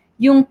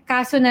 yung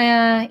kaso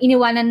na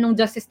iniwanan ng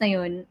justice na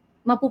yun,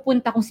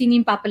 mapupunta kung sino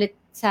yung papalit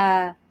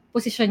sa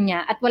posisyon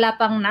niya at wala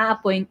pang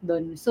na-appoint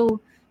doon. So,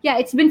 yeah,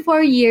 it's been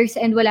 4 years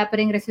and wala pa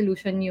ring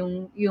resolution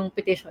yung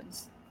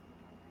petitions.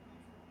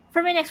 For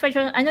my next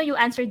question, I know you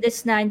answered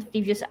this na in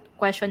previous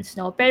questions,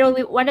 no? Pero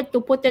we wanted to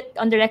put it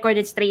on the record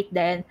straight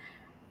then.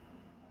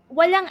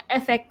 walang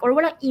effect or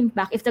walang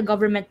impact if the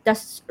government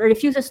does or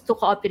refuses to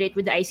cooperate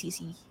with the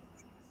ICC?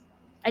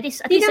 At least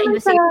sa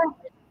investigation.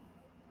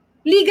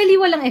 Legally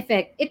walang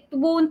effect. It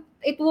won't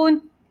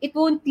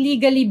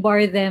legally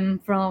bar them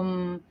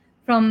from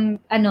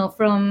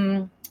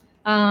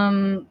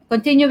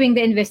continuing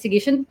the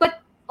investigation, but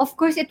of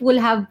course it will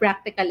have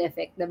practical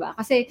effect, diba?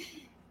 Kasi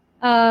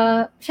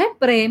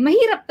syempre,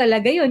 mahirap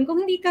talaga 'yun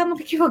kung hindi ka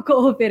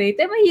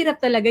makikipag-cooperate. Mahirap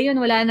talaga 'yun,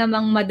 wala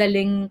namang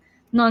madaling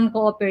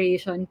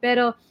non-cooperation.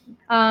 Pero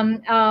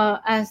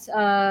as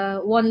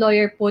one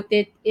lawyer put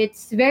it,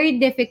 it's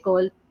very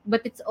difficult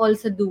but it's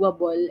also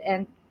doable,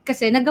 and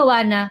kasi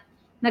nagawa na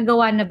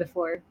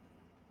before.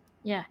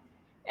 Yeah.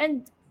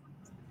 And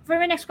for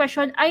my next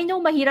question, I know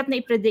mahirap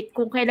na i-predict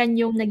kung kailan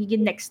yung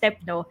nagiging next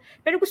step, no?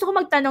 Pero gusto ko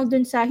magtanong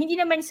dun sa, hindi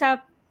naman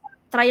sa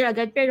trial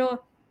agad,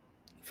 pero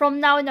from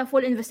now na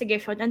full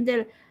investigation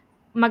until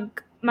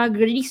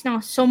mag-release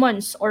ng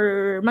summons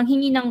or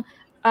manghingi ng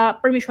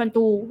permission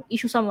to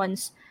issue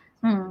summons,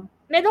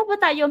 meron ba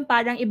tayong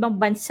parang ibang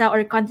bansa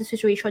or country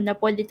situation na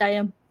pwede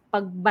tayong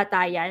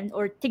pagbatayan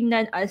or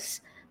tignan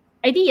as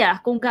idea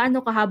kung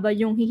gaano kahaba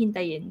yung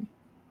hihintayin?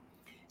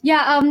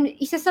 Yeah,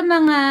 isa sa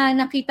mga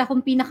nakita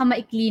kong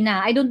pinakamaikli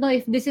na, I don't know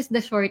if this is the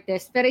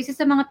shortest, pero isa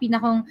sa mga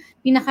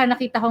pinaka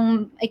nakita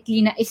kong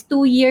maikli na is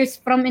 2 years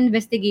from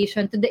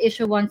investigation to the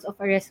issuance of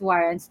arrest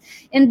warrants.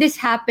 And this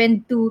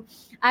happened to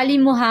Ali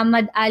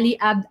Muhammad Ali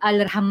Abd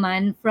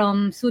al-Rahman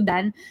from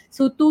Sudan.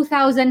 So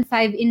 2005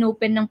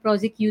 inopen ng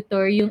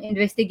prosecutor yung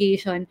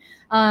investigation.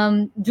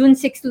 June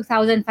 6,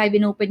 2005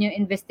 inopen yung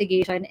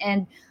investigation,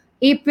 and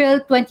April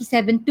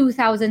 27,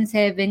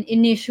 2007,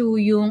 in-issue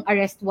yung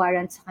arrest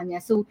warrant sa kanya.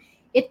 So,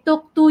 it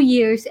took 2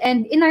 years,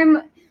 and in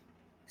our,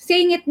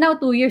 saying it now,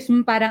 2 years,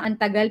 parang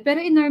antagal,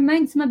 pero in our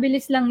minds,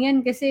 mabilis lang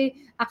yan kasi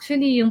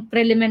actually yung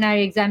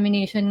preliminary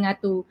examination nga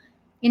to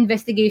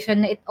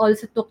investigation na it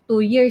also took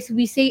 2 years.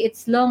 We say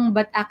it's long,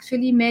 but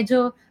actually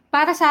medyo,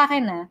 para sa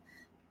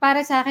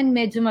akin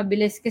medyo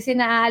mabilis kasi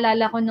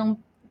naaalala ko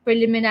nung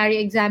preliminary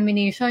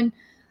examination,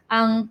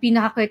 ang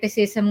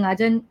pinaka-criticism nga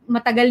dyan,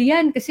 matagal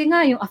yan. Kasi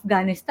nga, yung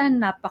Afghanistan,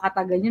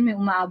 napakatagal yun. May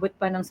umaabot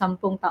pa ng 10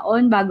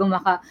 taon bago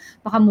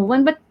maka-move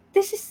on. But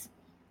this is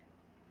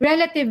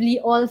relatively,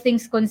 all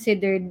things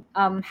considered,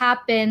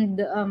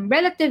 happened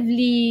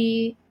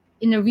relatively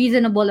in a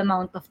reasonable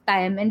amount of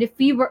time. And if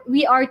we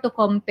are to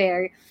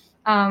compare,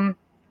 nga,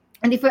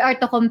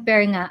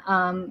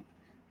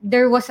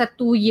 there was a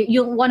 2 year,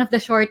 yung one of the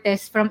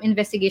shortest from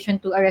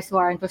investigation to arrest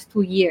warrant was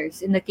 2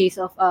 years in the case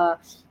of a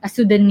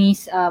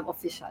Sudanese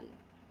official.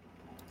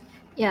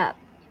 Yeah,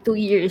 2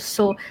 years.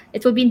 So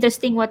it will be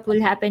interesting what will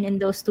happen in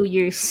those 2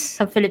 years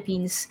sa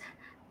Philippines.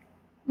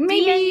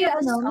 Maybe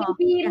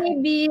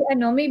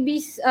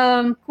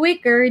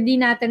quicker,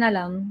 di natin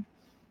alam.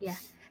 Yeah.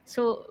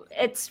 So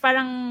it's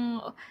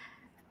parang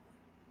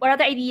wala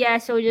tayong idea,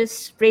 so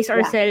just brace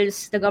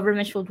ourselves. The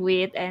government should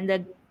wait, and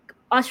then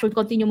us should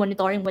continue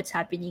monitoring what's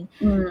happening.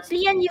 So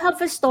Lian, you have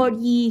a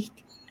story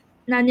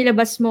na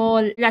nilabas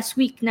mo last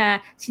week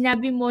na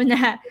sinabi mo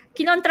na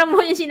kinontra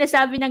mo yung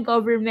sinasabi ng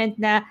government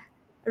na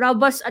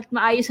robust at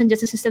maayos ang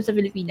justice system sa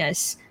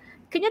Pilipinas.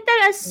 Can you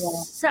tell us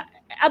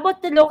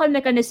about the local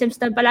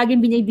mechanisms na palaging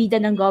binibida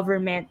ng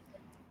government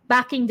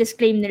backing this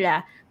claim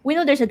nila? We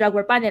know there's a drug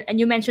war panel, and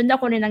you mentioned na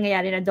kung ano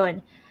nangyayari na doon.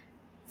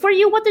 For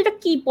you, what are the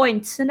key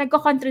points na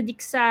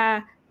nagko-contradict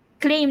sa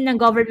claim ng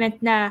government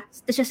na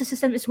the justice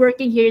system is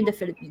working here in the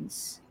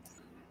Philippines?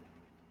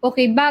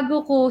 Okay,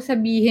 bago ko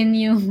sabihin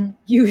yung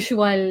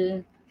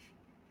usual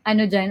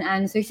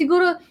answer,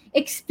 siguro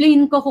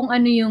explain ko kung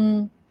ano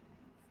yung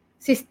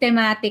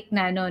systematic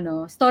na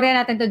storya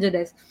natin to,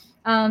 Judes.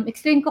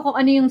 Explain ko kung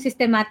ano yung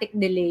systematic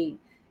delay.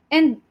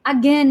 And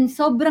again,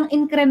 sobrang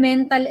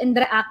incremental and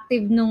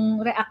reactive nung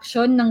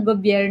reaksyon ng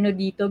gobyerno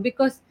dito,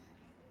 because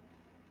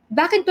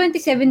back in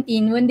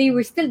 2017, when they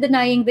were still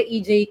denying the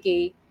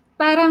EJK,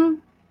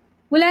 parang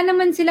wala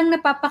naman silang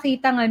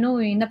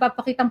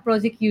napapakitang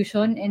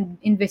prosecution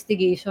and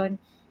investigation.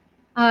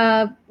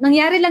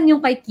 Nangyari lang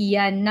yung kay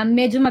Kian na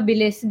medyo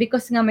mabilis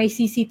because nga may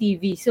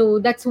CCTV. So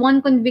that's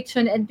one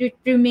conviction, and it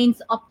remains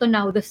up to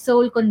now the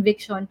sole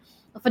conviction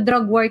of a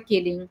drug war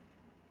killing.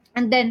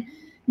 And then,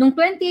 nung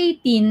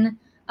 2018,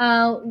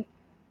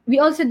 we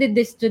also did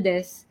this to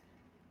this.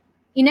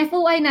 In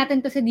FOI natin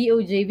to sa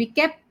DOJ, we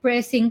kept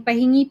pressing,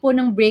 pahingi po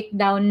ng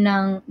breakdown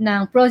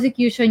ng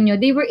prosecution nyo.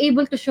 They were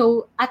able to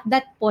show at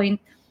that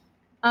point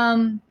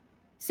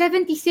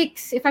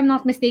 76, if I'm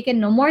not mistaken,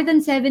 more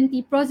than 70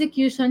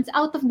 prosecutions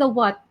out of the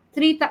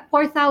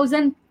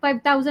 4,000,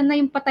 5,000 na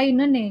yung patay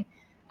nun eh.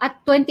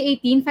 At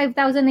 2018,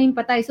 5,000 na yung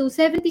patay. So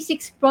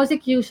 76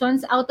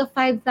 prosecutions out of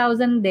 5,000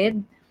 dead.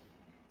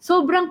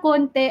 Sobrang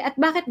konti. At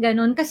bakit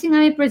ganun? Kasi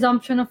nga may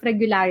presumption of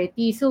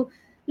regularity. So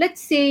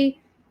let's say,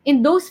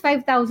 in those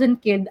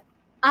 5,000 killed,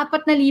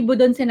 4,000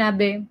 doon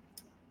sinabi,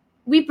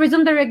 we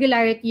presume the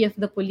regularity of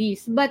the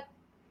police. But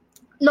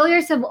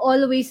lawyers have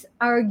always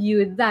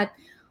argued that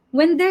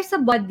when there's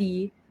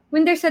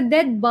a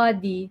dead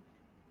body,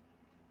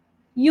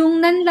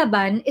 yung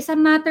nanlaban is a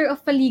matter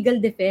of a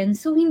legal defense.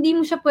 So, hindi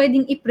mo siya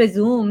pwedeng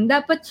i-presume.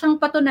 Dapat siyang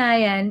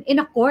patunayan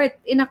in a court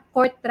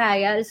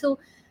trial.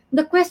 So,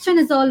 the question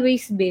has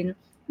always been,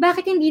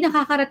 bakit hindi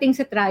nakakarating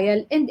sa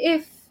trial? And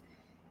if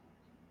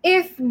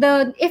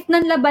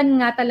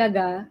nanlaban nga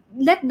talaga,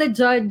 let the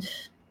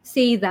judge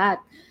say that.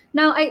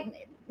 Now,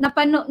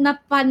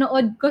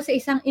 napanood ko sa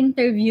isang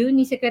interview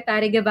ni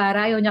Secretary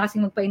Guevara, ayaw niya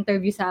kasing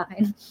magpa-interview sa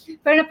akin.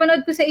 Pero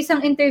napanood ko sa isang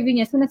interview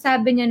niya,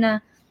 sinasabi niya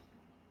na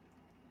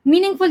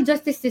meaningful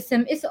justice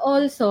system is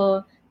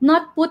also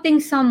not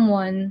putting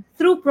someone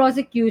through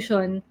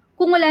prosecution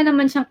kung wala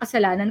naman siyang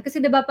kasalanan.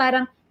 Kasi 'di ba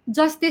parang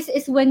justice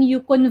is when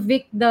you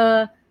convict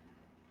the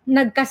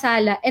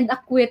nagkasala and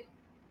acquit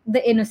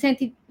the innocent.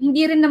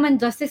 Hindi rin naman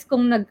justice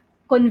kung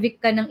nag-convict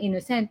ka ng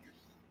innocent.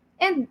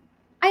 And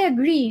I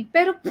agree.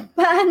 Pero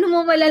paano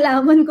mo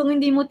malalaman kung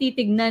hindi mo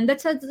titignan?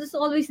 That's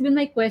always been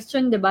my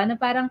question, 'di ba? Na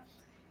parang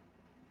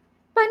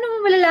paano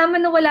mo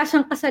malalaman na wala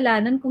siyang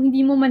kasalanan kung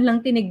hindi mo man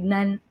lang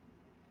tinignan?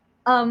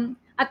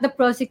 At the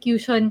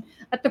prosecution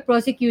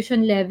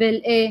level,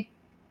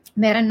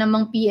 meron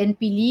namang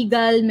PNP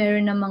legal,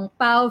 meron namang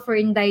PAO for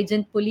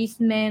indigent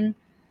policemen,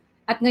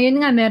 at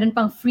ngayon nga meron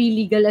pang free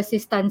legal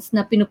assistance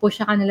na pinupush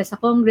sa kanila sa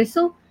Congress.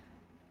 So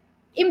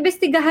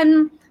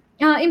imbestigahan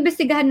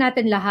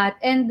natin lahat.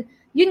 And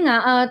yun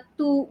nga,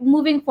 to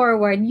moving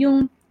forward,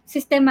 yung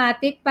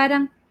systematic,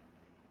 parang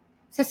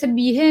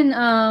sasabihin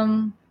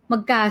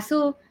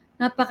magkaso,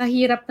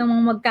 napakahirap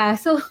namang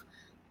magkaso.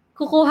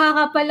 Kukuha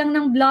ka pa lang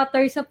ng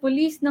blotter sa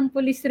ng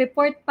police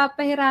report,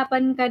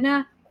 papahirapan ka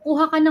na.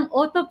 Kukuha ka ng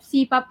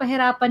autopsy,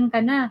 papahirapan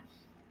ka na.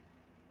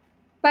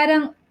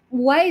 Parang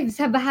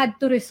wives have had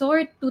to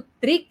resort to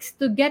tricks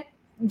to get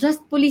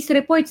just police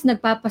reports.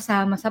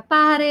 Nagpapasama sa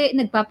pare,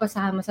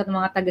 nagpapasama sa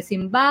mga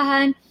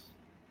taga-simbahan,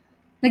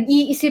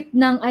 nag-iisip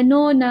ng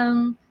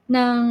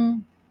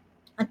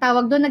ang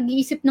tawag doon,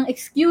 nag-iisip ng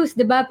excuse,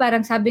 'di ba?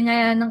 Parang sabi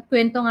nga ng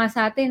kwento nga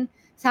sa atin,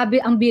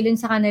 sabi ang bilin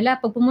sa kanila,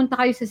 pag pumunta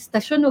kayo sa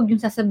stasyon, huwag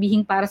yung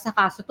sasabihin para sa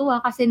kaso to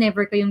kasi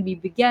never kayong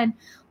bibigyan.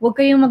 Huwag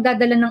kayong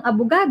magdadala ng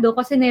abogado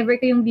kasi never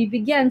kayong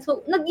bibigyan. So,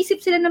 nag-isip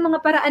sila ng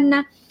mga paraan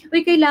na,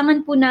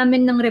 kailangan po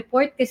namin ng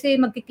report kasi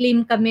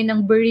magki-claim kami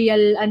ng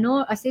burial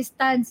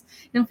assistance,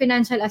 ng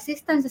financial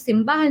assistance sa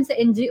simbahan, sa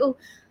NGO,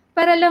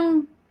 para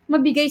lang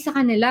mabigay sa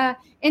kanila.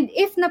 And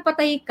if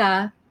napatay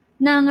ka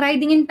ng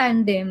riding in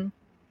tandem,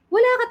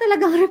 wala ka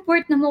talagang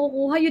report na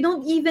makukuha. You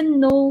don't even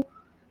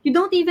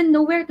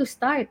know where to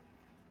start.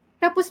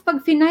 Tapos pag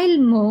final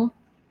mo,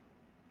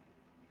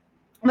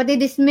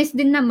 madidismiss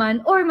din naman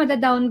or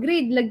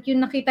madadowngrade. Like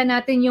yung nakita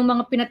natin yung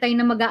mga pinatay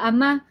na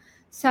mag-aama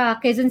sa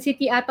Quezon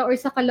City ata or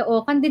sa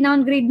Caloocan,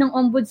 dinowngrade ng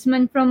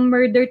ombudsman from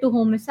murder to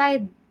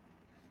homicide.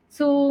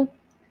 So,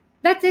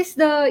 that is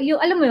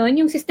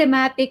yung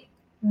systematic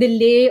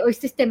delay or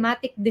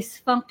systematic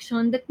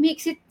dysfunction that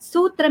makes it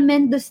so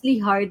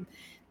tremendously hard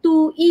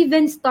to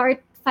even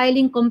start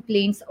filing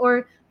complaints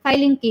or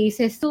filing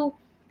cases. So,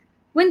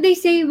 when they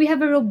say we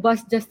have a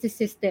robust justice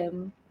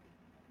system,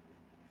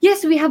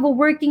 yes, we have a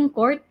working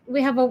court, we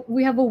have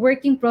a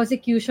working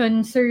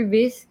prosecution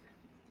service,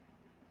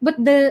 but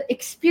the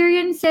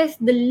experiences,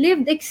 the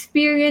lived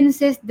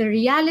experiences, the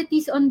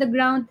realities on the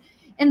ground,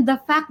 and the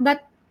fact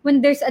that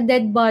when there's a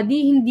dead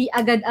body, hindi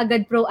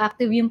agad-agad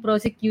proactive yung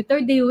prosecutor,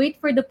 they wait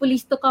for the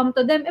police to come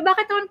to them.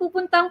 Bakit naman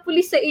pupunta ang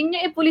police sa inyo?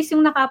 Police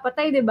yung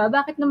nakapatay, di ba?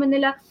 Bakit naman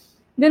nila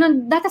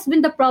ganun? That has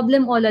been the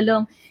problem all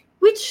along,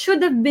 which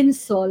should have been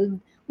solved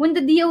when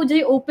the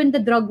DOJ opened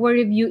the drug war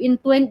review in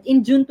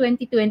June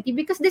 2020,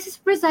 because this is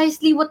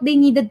precisely what they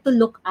needed to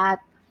look at.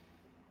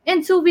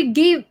 And so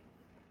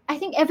I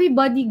think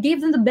everybody gave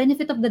them the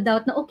benefit of the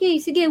doubt na,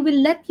 okay, sige, we'll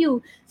let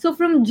you. So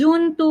from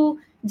June to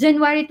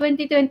January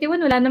 2021,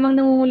 wala namang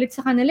nangungulit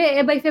sa kanila.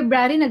 By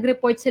February,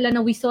 nag-report sila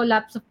na we saw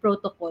lapse of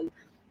protocol.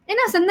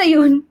 Nasan na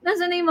yun?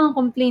 Nasan na yung mga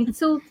complaints?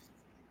 So,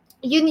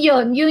 yun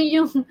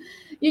yung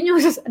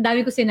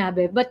dami ko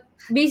sinabi. But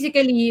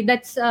basically,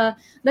 that's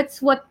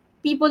what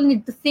people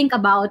need to think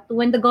about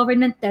when the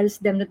government tells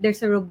them that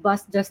there's a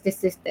robust justice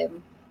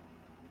system.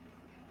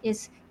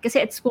 Yes, kasi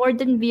it's more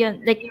than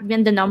beyond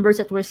the numbers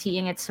that we're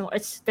seeing. It's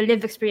the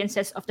lived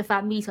experiences of the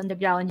families on the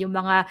ground, yung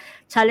mga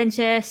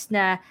challenges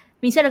na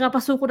minsan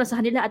nagpapasuko na sa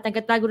kanila at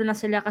nagtatago na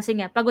sila kasi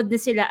nga pagod na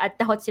sila at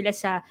takot sila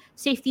sa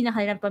safety ng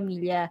kanilang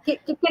pamilya.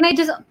 Can I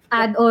just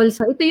add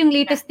also, ito yung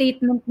latest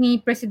statement ni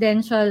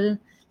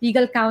Presidential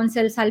Legal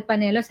Counsel Sal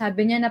Panelo,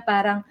 sabi niya na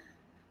parang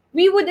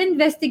we would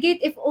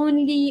investigate if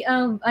only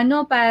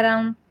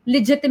parang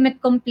legitimate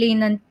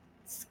complainants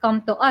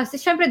come to us.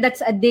 Siyempre,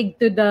 that's a dig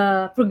to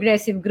the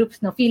progressive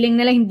groups, no? Feeling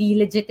nila hindi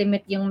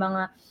legitimate yung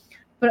mga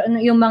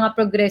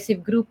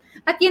progressive group.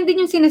 At yan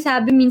din yung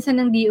sinasabi minsan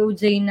ng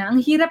DOJ na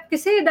ang hirap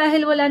kasi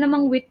dahil wala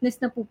namang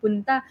witness na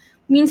pupunta.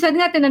 Minsan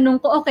nga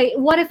tinanong ko, okay,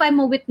 what if I'm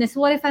a witness?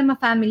 What if I'm a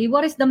family?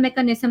 What is the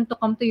mechanism to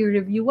come to your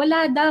review?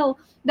 Wala daw.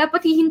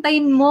 Dapat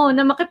hihintayin mo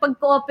na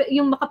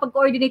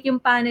makapag-coordinate yung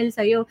panel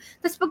sa'yo.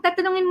 Tapos pag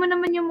tatanungin mo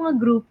naman yung mga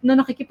group na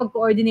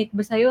nakikipag-coordinate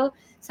ba sa'yo,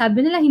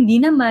 sabi nila, hindi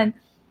naman.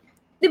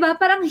 Diba?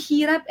 Parang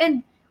hirap,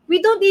 and we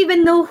don't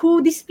even know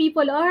who these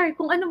people are.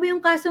 Kung ano ba yung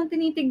kasong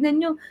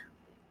tinitignan nyo.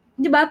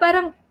 Di ba?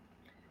 Parang,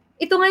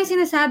 ito nga yung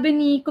sinasabi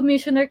ni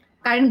Commissioner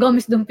Karen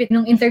Gomez Dumpit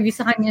nung interview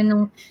sa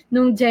kanya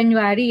nung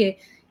January eh.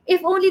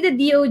 If only the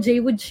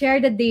DOJ would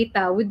share the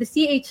data with the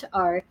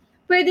CHR,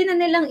 pwede na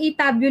nilang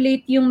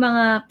i-tabulate yung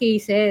mga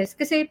cases.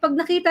 Kasi pag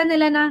nakita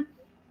nila na,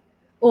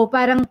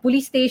 parang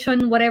police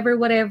station, whatever,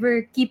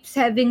 keeps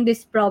having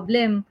this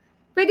problem,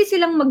 pwede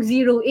silang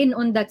mag-zero in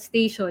on that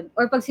station.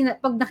 Or pag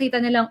nakita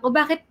nilang,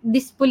 bakit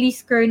this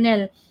police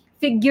colonel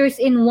figures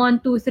in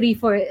 1, 2, 3,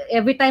 4.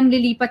 Every time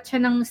lilipat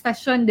siya ng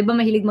stasyon, di ba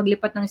mahilig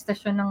maglipat ng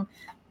stasyon ng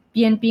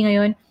PNP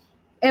ngayon?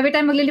 Every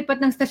time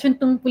maglilipat ng stasyon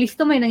tong police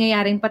to, may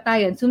nangyayaring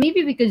patayan. So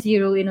maybe we could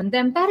zero in on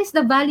them. That is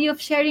the value of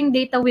sharing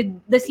data with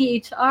the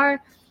CHR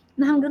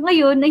na hanggang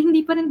ngayon na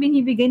hindi pa rin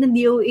binibigay ng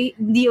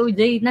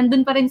DOJ.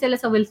 Nandun pa rin sila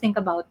sa We'll Think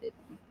About It.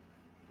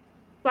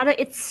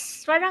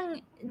 Parang,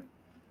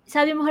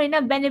 sabi mo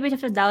kanina, benefit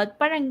of the doubt,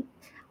 parang,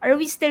 are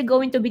we still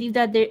going to believe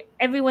that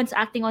everyone's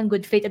acting on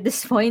good faith at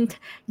this point?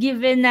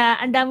 Given na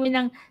ang dami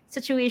ng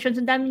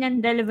situations, ang dami ng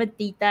relevant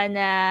data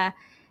na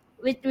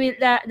with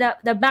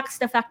the backs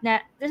the fact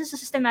that this is a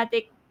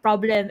systematic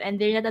problem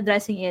and they're not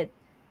addressing it.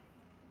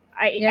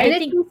 I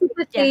think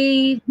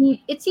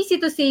it's easy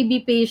to say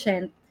be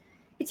patient.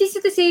 It's easy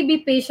to say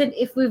be patient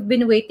if we've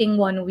been waiting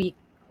 1 week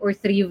or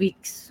 3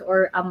 weeks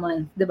or a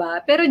month,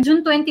 diba? Pero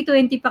June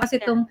 2020 pa kasi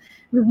itong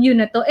review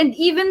na to. And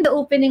even the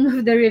opening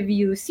of the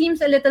review seems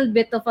a little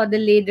bit of a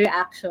delayed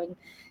reaction.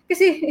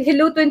 Kasi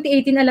hello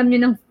 2018, alam nyo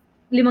ng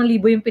 5,000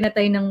 yung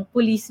pinatay ng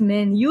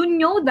policemen. You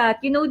know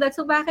that.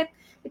 So bakit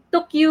it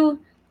took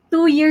you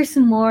 2 years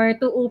more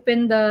to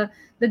open the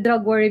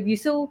drug war review?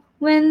 So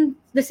when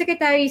the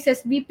secretary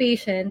says be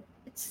patient,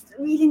 it's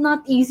really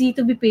not easy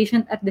to be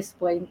patient at this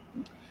point.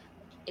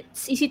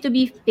 It's easy to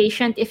be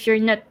patient if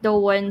you're not the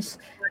ones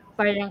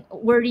parang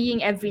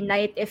worrying every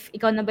night if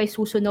ikaw na ba'y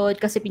susunod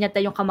kasi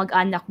pinatay yung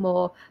kamag-anak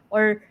mo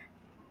or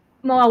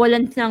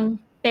mawawalan ng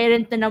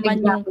parent na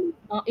naman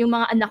yung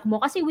mga anak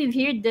mo. Kasi we've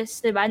heard this,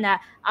 diba, na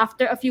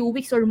after a few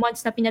weeks or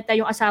months na pinatay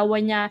yung asawa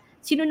niya,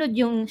 sinunod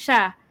yung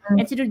siya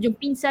and sinunod yung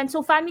pinsan. So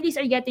families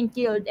are getting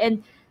killed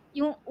and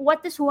yung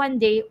what is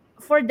one day,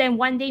 for them,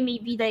 one day may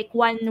be like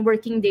one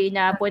working day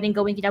na pwedeng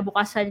gawin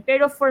kinabukasan.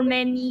 Pero for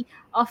many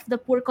of the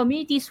poor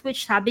communities,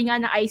 which sabi nga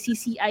ng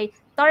ICCI,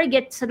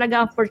 target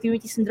talaga for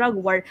communities in drug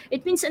war,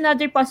 it means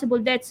another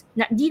possible deaths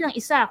na di lang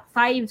isa,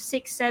 5, 6,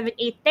 7,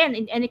 8, 10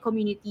 in any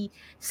community.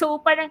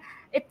 So parang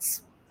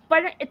it's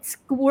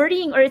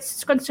worrying or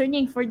it's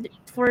concerning for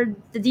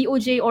the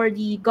DOJ or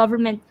the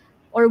government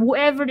or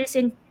whoever is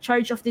in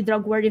charge of the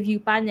drug war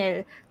review panel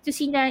to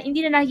see na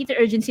hindi na nakikita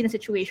urgency ng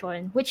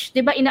situation, which,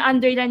 di ba,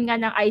 ina-underline nga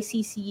ng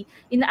ICC,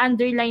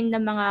 ina-underline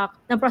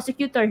ng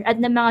prosecutor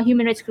at ng mga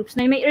human rights groups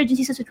na may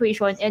urgency sa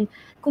situation, and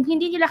kung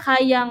hindi nila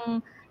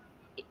kayang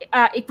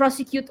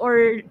i-prosecute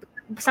or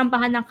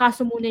sampahan ng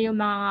kaso muna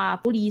yung mga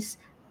police,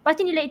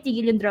 pati nila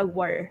itigil yung drug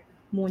war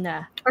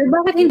muna. Or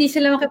bakit hindi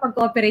sila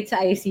makipag-cooperate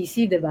sa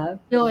ICC, di ba?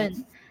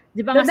 Yun.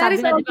 Di ba nga sabi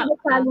na, di ba?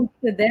 Challenge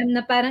to them na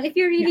parang if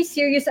you're really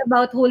serious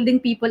about holding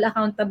people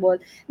accountable,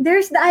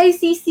 there's the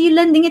ICC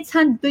lending its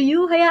hand to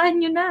you. Hayaan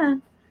nyo na.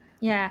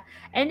 Yeah.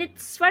 And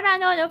it's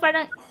parang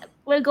parang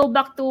we'll go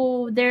back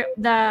to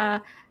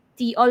the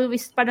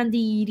always parang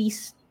the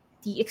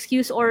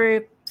excuse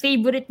or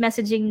favorite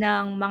messaging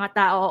ng mga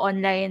tao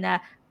online na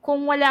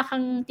kung wala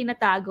kang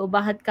tinatago,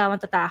 bakit ka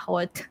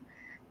matatakot?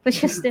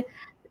 Which is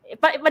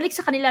balik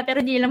sa kanila pero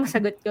hindi nila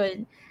masagot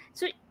yun.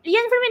 So,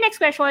 yan for my next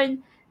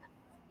question.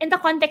 In the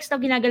context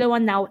of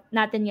ginagalawan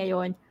natin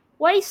ngayon,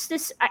 why is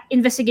this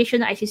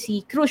investigation ng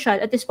ICC crucial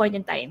at this point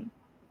in time?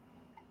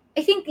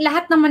 I think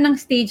lahat naman ng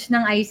stage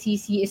ng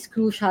ICC is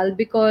crucial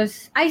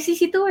because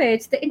ICC to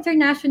it's the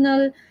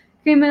International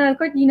Criminal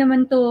Court, di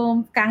naman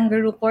to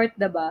kangaroo court,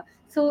 diba?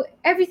 So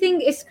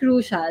everything is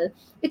crucial.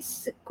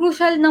 It's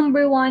crucial,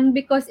 number one,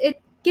 because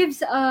it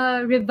gives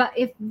a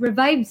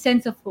revived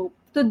sense of hope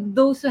to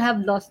those who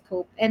have lost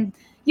hope. And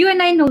you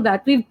and I know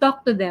that. We've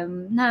talked to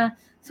them na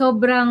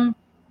sobrang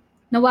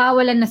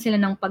nawawalan na sila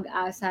ng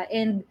pag-asa,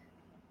 and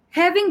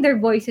having their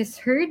voices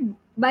heard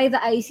by the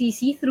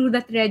ICC through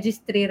that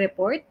registry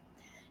report,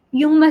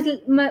 yung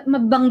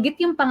mabanggit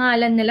yung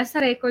pangalan nila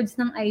sa records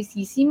ng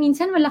ICC,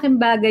 minsan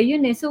malaking bagay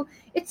yun eh. So,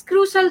 it's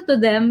crucial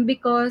to them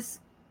because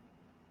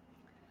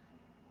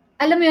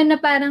alam mo yun na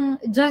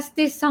parang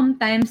justice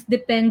sometimes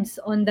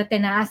depends on the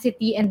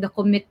tenacity and the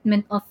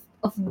commitment of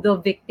the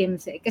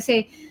victims eh.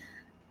 Kasi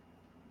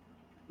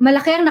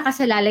malaki ang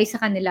nakasalalay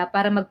sa kanila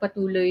para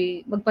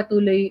magpatuloy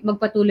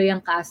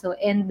ang kaso.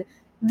 And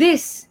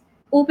this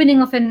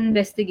opening of an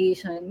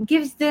investigation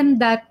gives them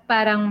that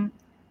parang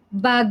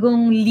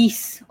bagong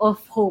lease of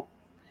hope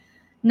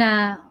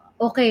na,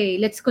 okay,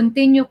 let's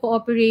continue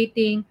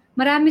cooperating.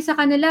 Marami sa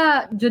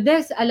kanila,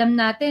 Judes, alam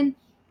natin,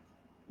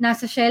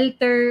 nasa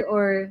shelter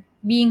or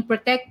being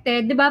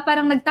protected. Diba?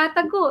 Parang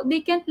nagtatago. They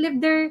can't live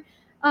their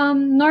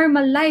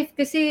normal life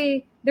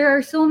kasi there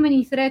are so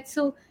many threats.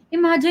 So,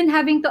 imagine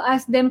having to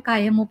ask them,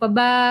 kaya mo pa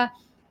ba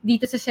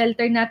dito sa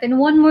shelter natin?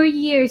 1 more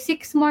year, 6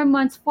 more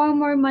months, 4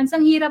 more months.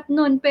 Ang hirap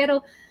nun.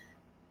 Pero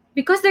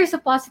because there's a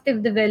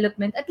positive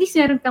development, at least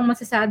meron kang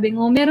masasabing,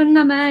 oh, merong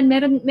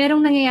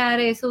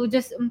nangyayari, so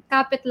just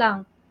kapit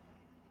lang.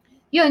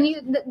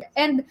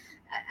 And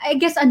I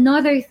guess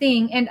another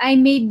thing, and I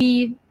may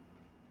be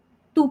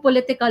too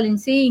political in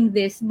saying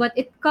this, but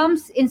it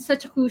comes in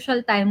such a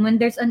crucial time when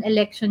there's an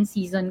election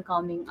season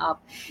coming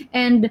up.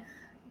 And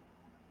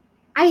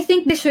I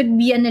think this should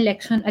be an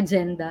election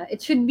agenda.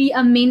 It should be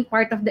a main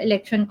part of the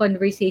election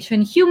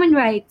conversation. Human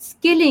rights,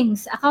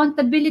 killings,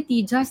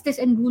 accountability, justice,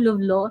 and rule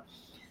of law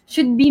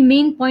should be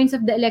main points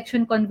of the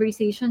election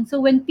conversation.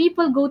 So when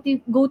people go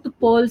to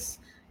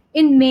polls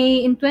in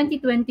May in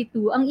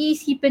 2022, ang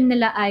iisipin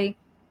nila ay,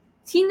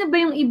 sino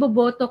ba yung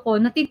iboboto ko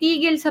na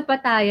titigil sa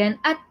patayan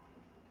at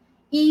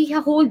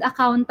i-hold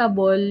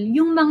accountable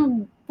yung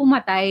mga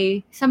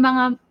pumatay sa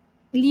mga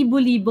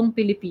libo-libong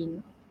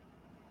Pilipino?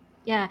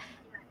 Yeah.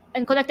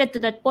 And connected to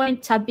that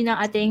point, sabi ng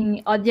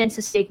ating audience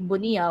sa Jake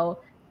Buniao,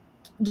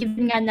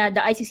 given nga na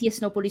the ICC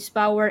has no police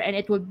power and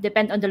it will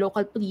depend on the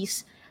local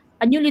police,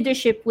 a new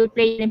leadership will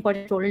play an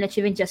important role in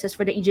achieving justice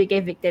for the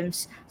EJK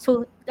victims.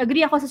 So,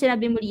 agree ako sa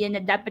sinabi mo, Lian,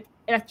 na dapat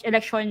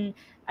election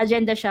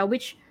agenda siya,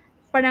 which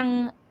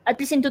parang at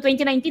least into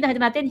 2019, nakita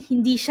natin,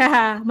 hindi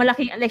siya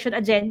malaking election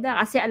agenda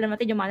kasi alam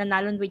natin yung mga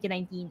nanalo in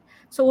 2019.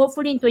 So,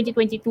 hopefully in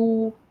 2022,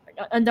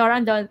 on the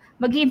rundown,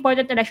 maging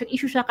important election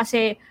issue siya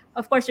kasi,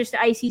 of course, there's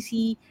the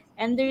ICC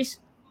and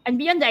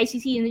beyond the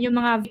ICC, yung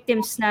mga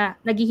victims na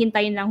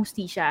naghihintay ng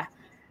hustisya.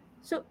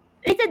 So,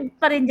 related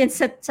pa rin din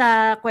sa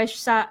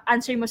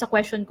answer mo sa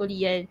question ko,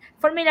 Lian.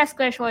 For my last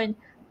question,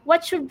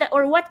 what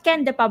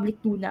can the public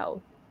do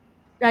now?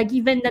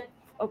 Given that,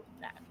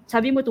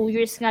 sabi mo 2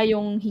 years nga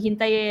yung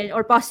hihintayin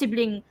or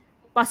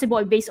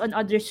possible based on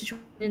other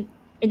situations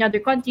in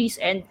other countries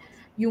and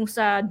yung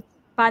sa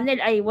panel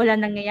ay wala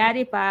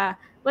nangyayari pa,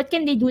 what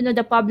can they do na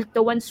the public,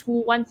 the ones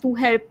who want to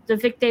help the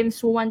victims,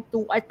 who want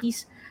to at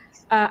least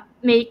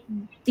make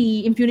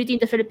the impunity in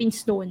the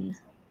Philippines known?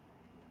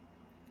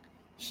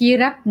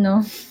 Hirap,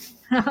 no?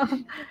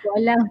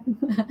 Wala.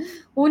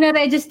 Una,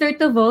 register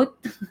to vote.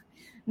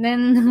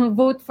 Then,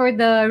 vote for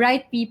the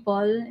right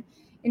people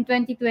in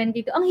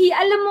 2022.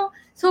 Alam mo,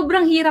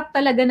 sobrang hirap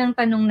talaga ng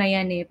tanong na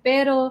yan eh.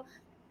 Pero,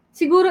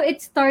 siguro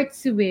it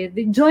starts with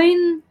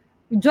join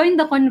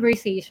the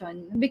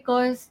conversation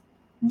because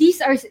these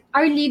are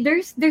our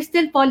leaders, they're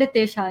still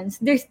politicians,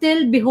 they're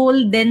still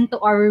beholden to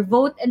our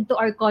vote and to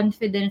our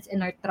confidence and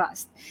our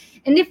trust.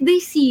 And if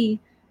they see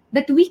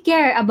that we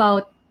care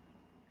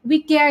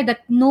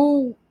that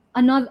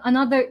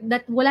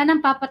that wala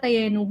nang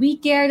papatayin, we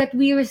care that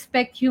we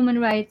respect human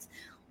rights,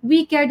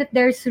 we care that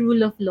there's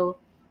rule of law,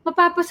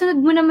 mapapasunod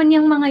mo naman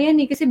yung mga yan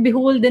eh, kasi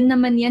beholden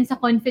naman yan sa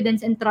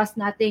confidence and trust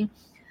nating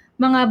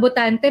mga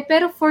botante.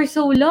 Pero for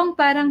so long,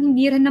 parang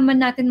hindi rin naman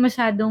natin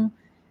masyadong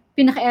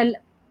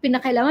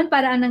pinakailaman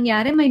para ang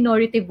nangyari,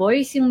 minority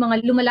voice, yung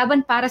mga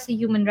lumalaban para sa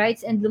human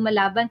rights and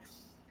lumalaban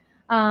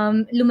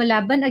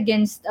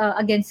against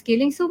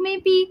killing. So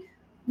maybe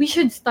we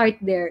should start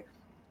there.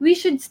 We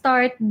should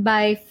start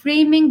by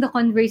framing the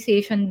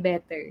conversation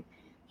better.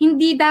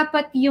 Hindi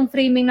dapat yung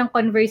framing ng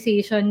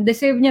conversation,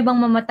 deserve niya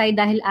bang mamatay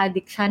dahil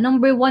addict siya?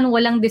 Number 1,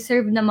 walang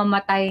deserve na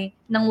mamatay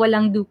ng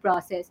walang due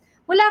process.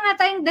 Wala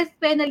nga tayong death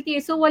penalty,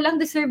 so walang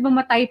deserve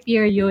mamatay,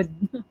 period.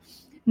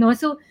 No?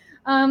 So,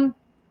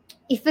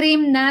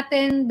 i-frame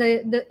natin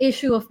the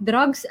issue of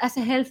drugs as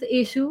a health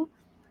issue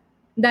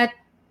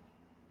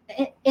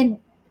and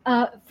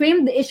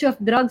frame the issue of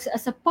drugs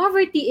as a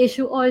poverty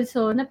issue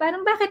also, na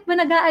parang bakit ba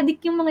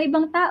nag-a-addict yung mga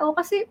ibang tao?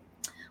 Kasi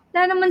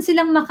wala naman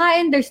silang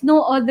makain, there's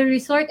no other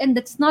resort, and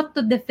that's not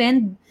to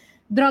defend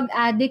drug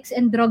addicts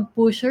and drug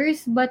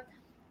pushers, but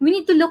we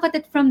need to look at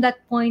it from that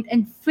point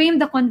and frame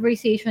the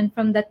conversation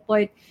from that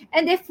point.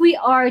 And if we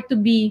are to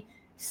be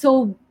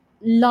so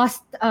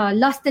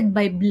lusted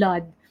by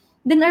blood,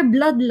 then our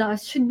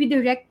bloodlust should be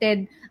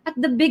directed at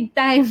the big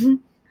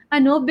time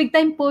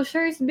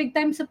pushers, big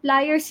time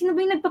suppliers. Sino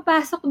ba yung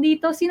nagpapasok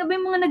dito? Sino ba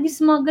yung mga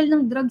nag-smuggle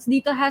ng drugs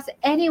dito? Has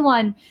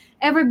anyone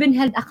ever been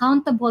held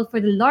accountable for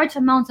the large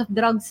amounts of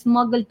drugs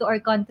smuggled to our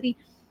country?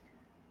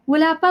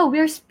 Wala pa.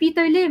 Where's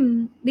Peter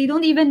Lim? They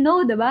don't even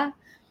know, diba?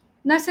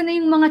 Nasa na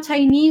yung mga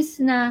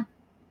Chinese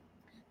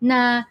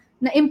na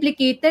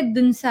implicated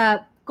dun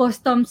sa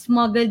customs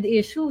smuggled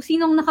issue?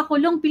 Sinong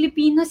nakakulong?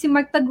 Pilipino, si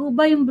Mark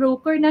Taguba, yung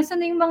broker. Nasa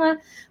na yung mga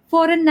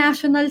foreign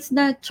nationals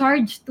na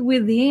charged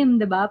with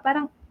him, diba?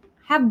 Parang,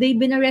 have they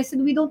been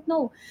arrested? We don't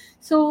know.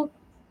 So,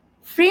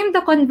 frame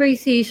the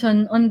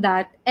conversation on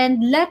that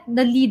and let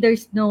the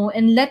leaders know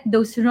and let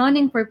those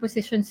running for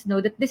positions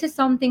know that this is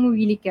something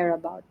we really care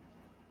about.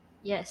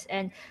 Yes,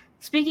 and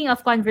speaking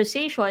of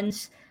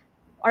conversations,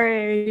 our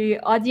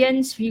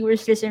audience,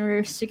 viewers,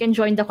 listeners, you can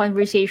join the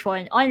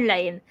conversation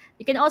online.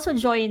 You can also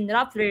join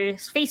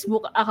Rappler's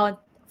Facebook account,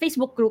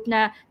 Facebook group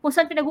na kung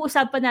saan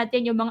pinag-uusapan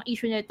natin yung mga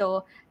issue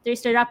nito. There's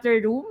the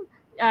Rappler Room.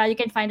 You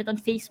can find it on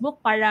Facebook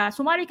para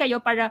sumali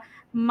kayo para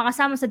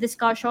makasama sa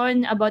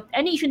discussion about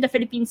any issue in the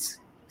Philippines,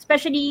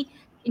 especially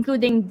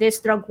including this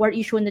drug war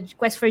issue and the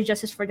quest for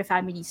justice for the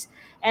families.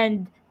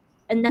 And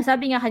And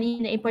nasabi nga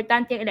kanina,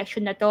 importante ang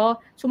election na to.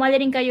 Sumali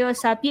rin kayo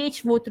sa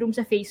PH Vote Room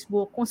sa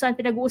Facebook kung saan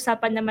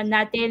pinag-uusapan naman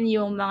natin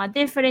yung mga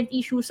different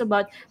issues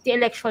about the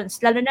elections.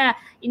 Lalo na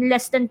in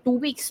less than 2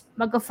 weeks,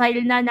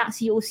 mag-file na ng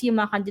COC yung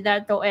mga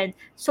kandidato. And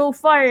so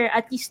far,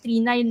 at least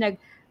 3 na yung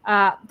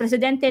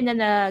presidente na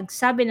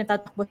nagsabi na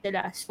tatakbo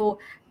sila. So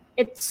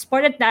it's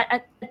important that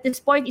at this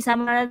point,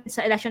 isama na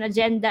sa election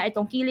agenda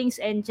itong killings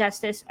and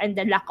justice and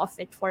the lack of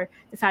it for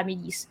the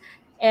families.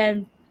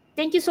 And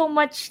thank you so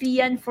much,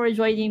 Lian, for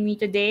joining me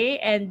today.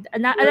 And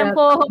alam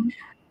ko,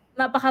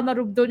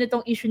 napakamarubdo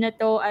nitong issue na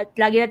to at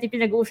lagi natin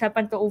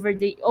pinag-uusapan to over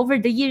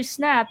the years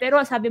na.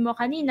 Pero sabi mo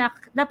kanina,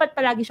 dapat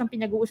palagi siyang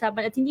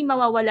pinag-uusapan at hindi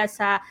mawawala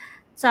sa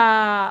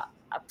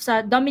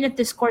dominant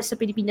discourse sa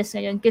Pilipinas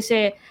ngayon.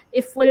 Kasi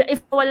if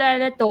wala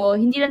na to,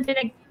 hindi lang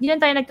tayo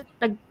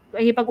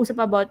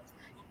nagpag-usap about,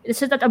 it's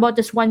not about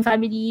just one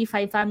family,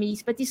 5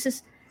 families, but this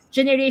is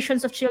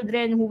generations of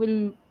children who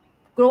will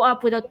grow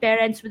up without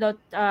parents, without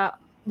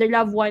their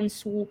loved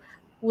ones, who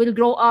will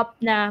grow up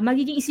na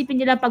magiging isipin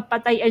nila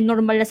pagpatay ay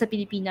normal na sa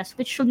Pilipinas,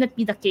 which should not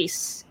be the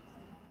case.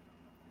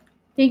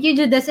 Thank you,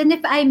 Judas. And if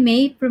I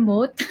may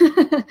promote,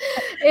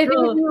 if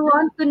you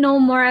want to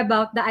know more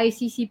about the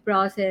ICC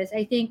process,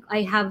 I think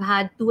I have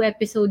had 2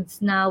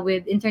 episodes now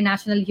with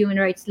international human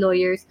rights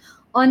lawyers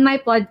on my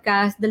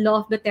podcast, the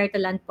Law of Duterte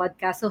Land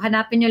podcast. So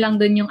hanapin nyo lang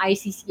dun yung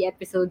ICC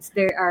episodes.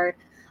 There are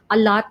a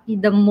lot.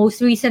 The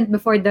most recent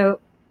before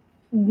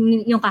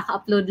yung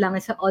kaka-upload lang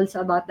is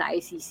also about the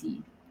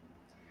ICC.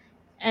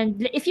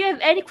 And if you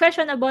have any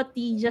question about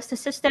the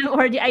justice system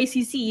or the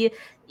ICC,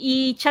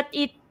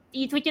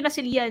 i-tweet nyo na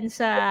si Lian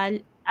sa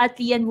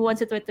 @LianBuwan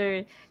sa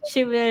Twitter.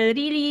 She will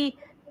really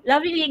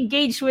lovingly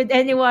engage with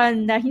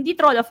anyone na hindi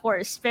troll, of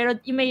course, pero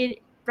yung may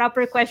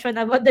proper question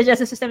about the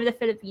justice system in the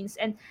Philippines.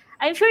 And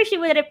I'm sure she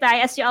will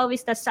reply, as she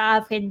always does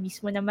sa akin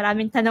mismo, na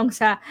maraming tanong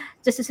sa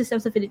justice system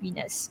sa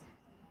Pilipinas.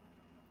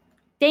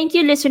 Thank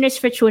you, listeners,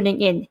 for tuning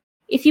in.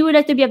 If you would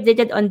like to be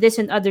updated on this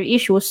and other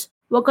issues,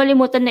 huwag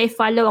kalimutan na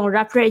i-follow ang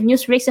Rappler and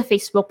Newsbreak sa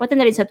Facebook, pati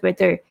na rin sa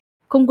Twitter.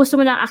 Kung gusto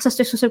mo ng access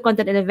to exclusive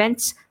content and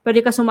events, pwede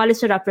ka sumali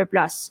sa Rappler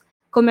Plus.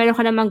 Kung meron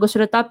ka namang gusto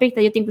na topic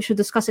that you think we should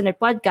discuss in our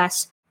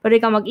podcast,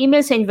 pwede ka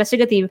mag-email sa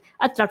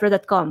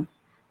investigative@rappler.com.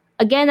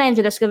 Again, I am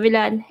Judas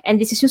Gavilan,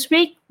 and this is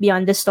Newsbreak,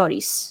 Beyond the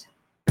Stories.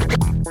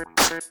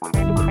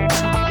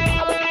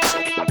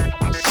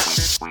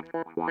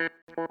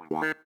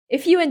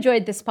 If you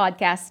enjoyed this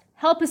podcast,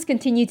 help us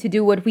continue to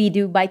do what we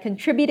do by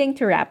contributing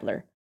to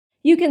Rappler.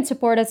 You can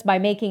support us by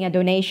making a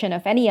donation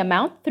of any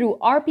amount through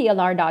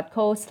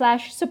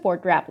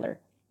rplr.co/supportrappler.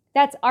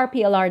 That's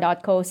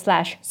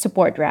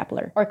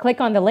rplr.co/supportrappler. Or click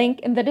on the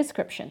link in the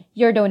description.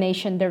 Your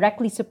donation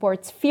directly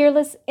supports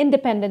fearless,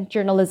 independent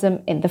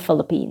journalism in the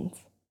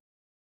Philippines.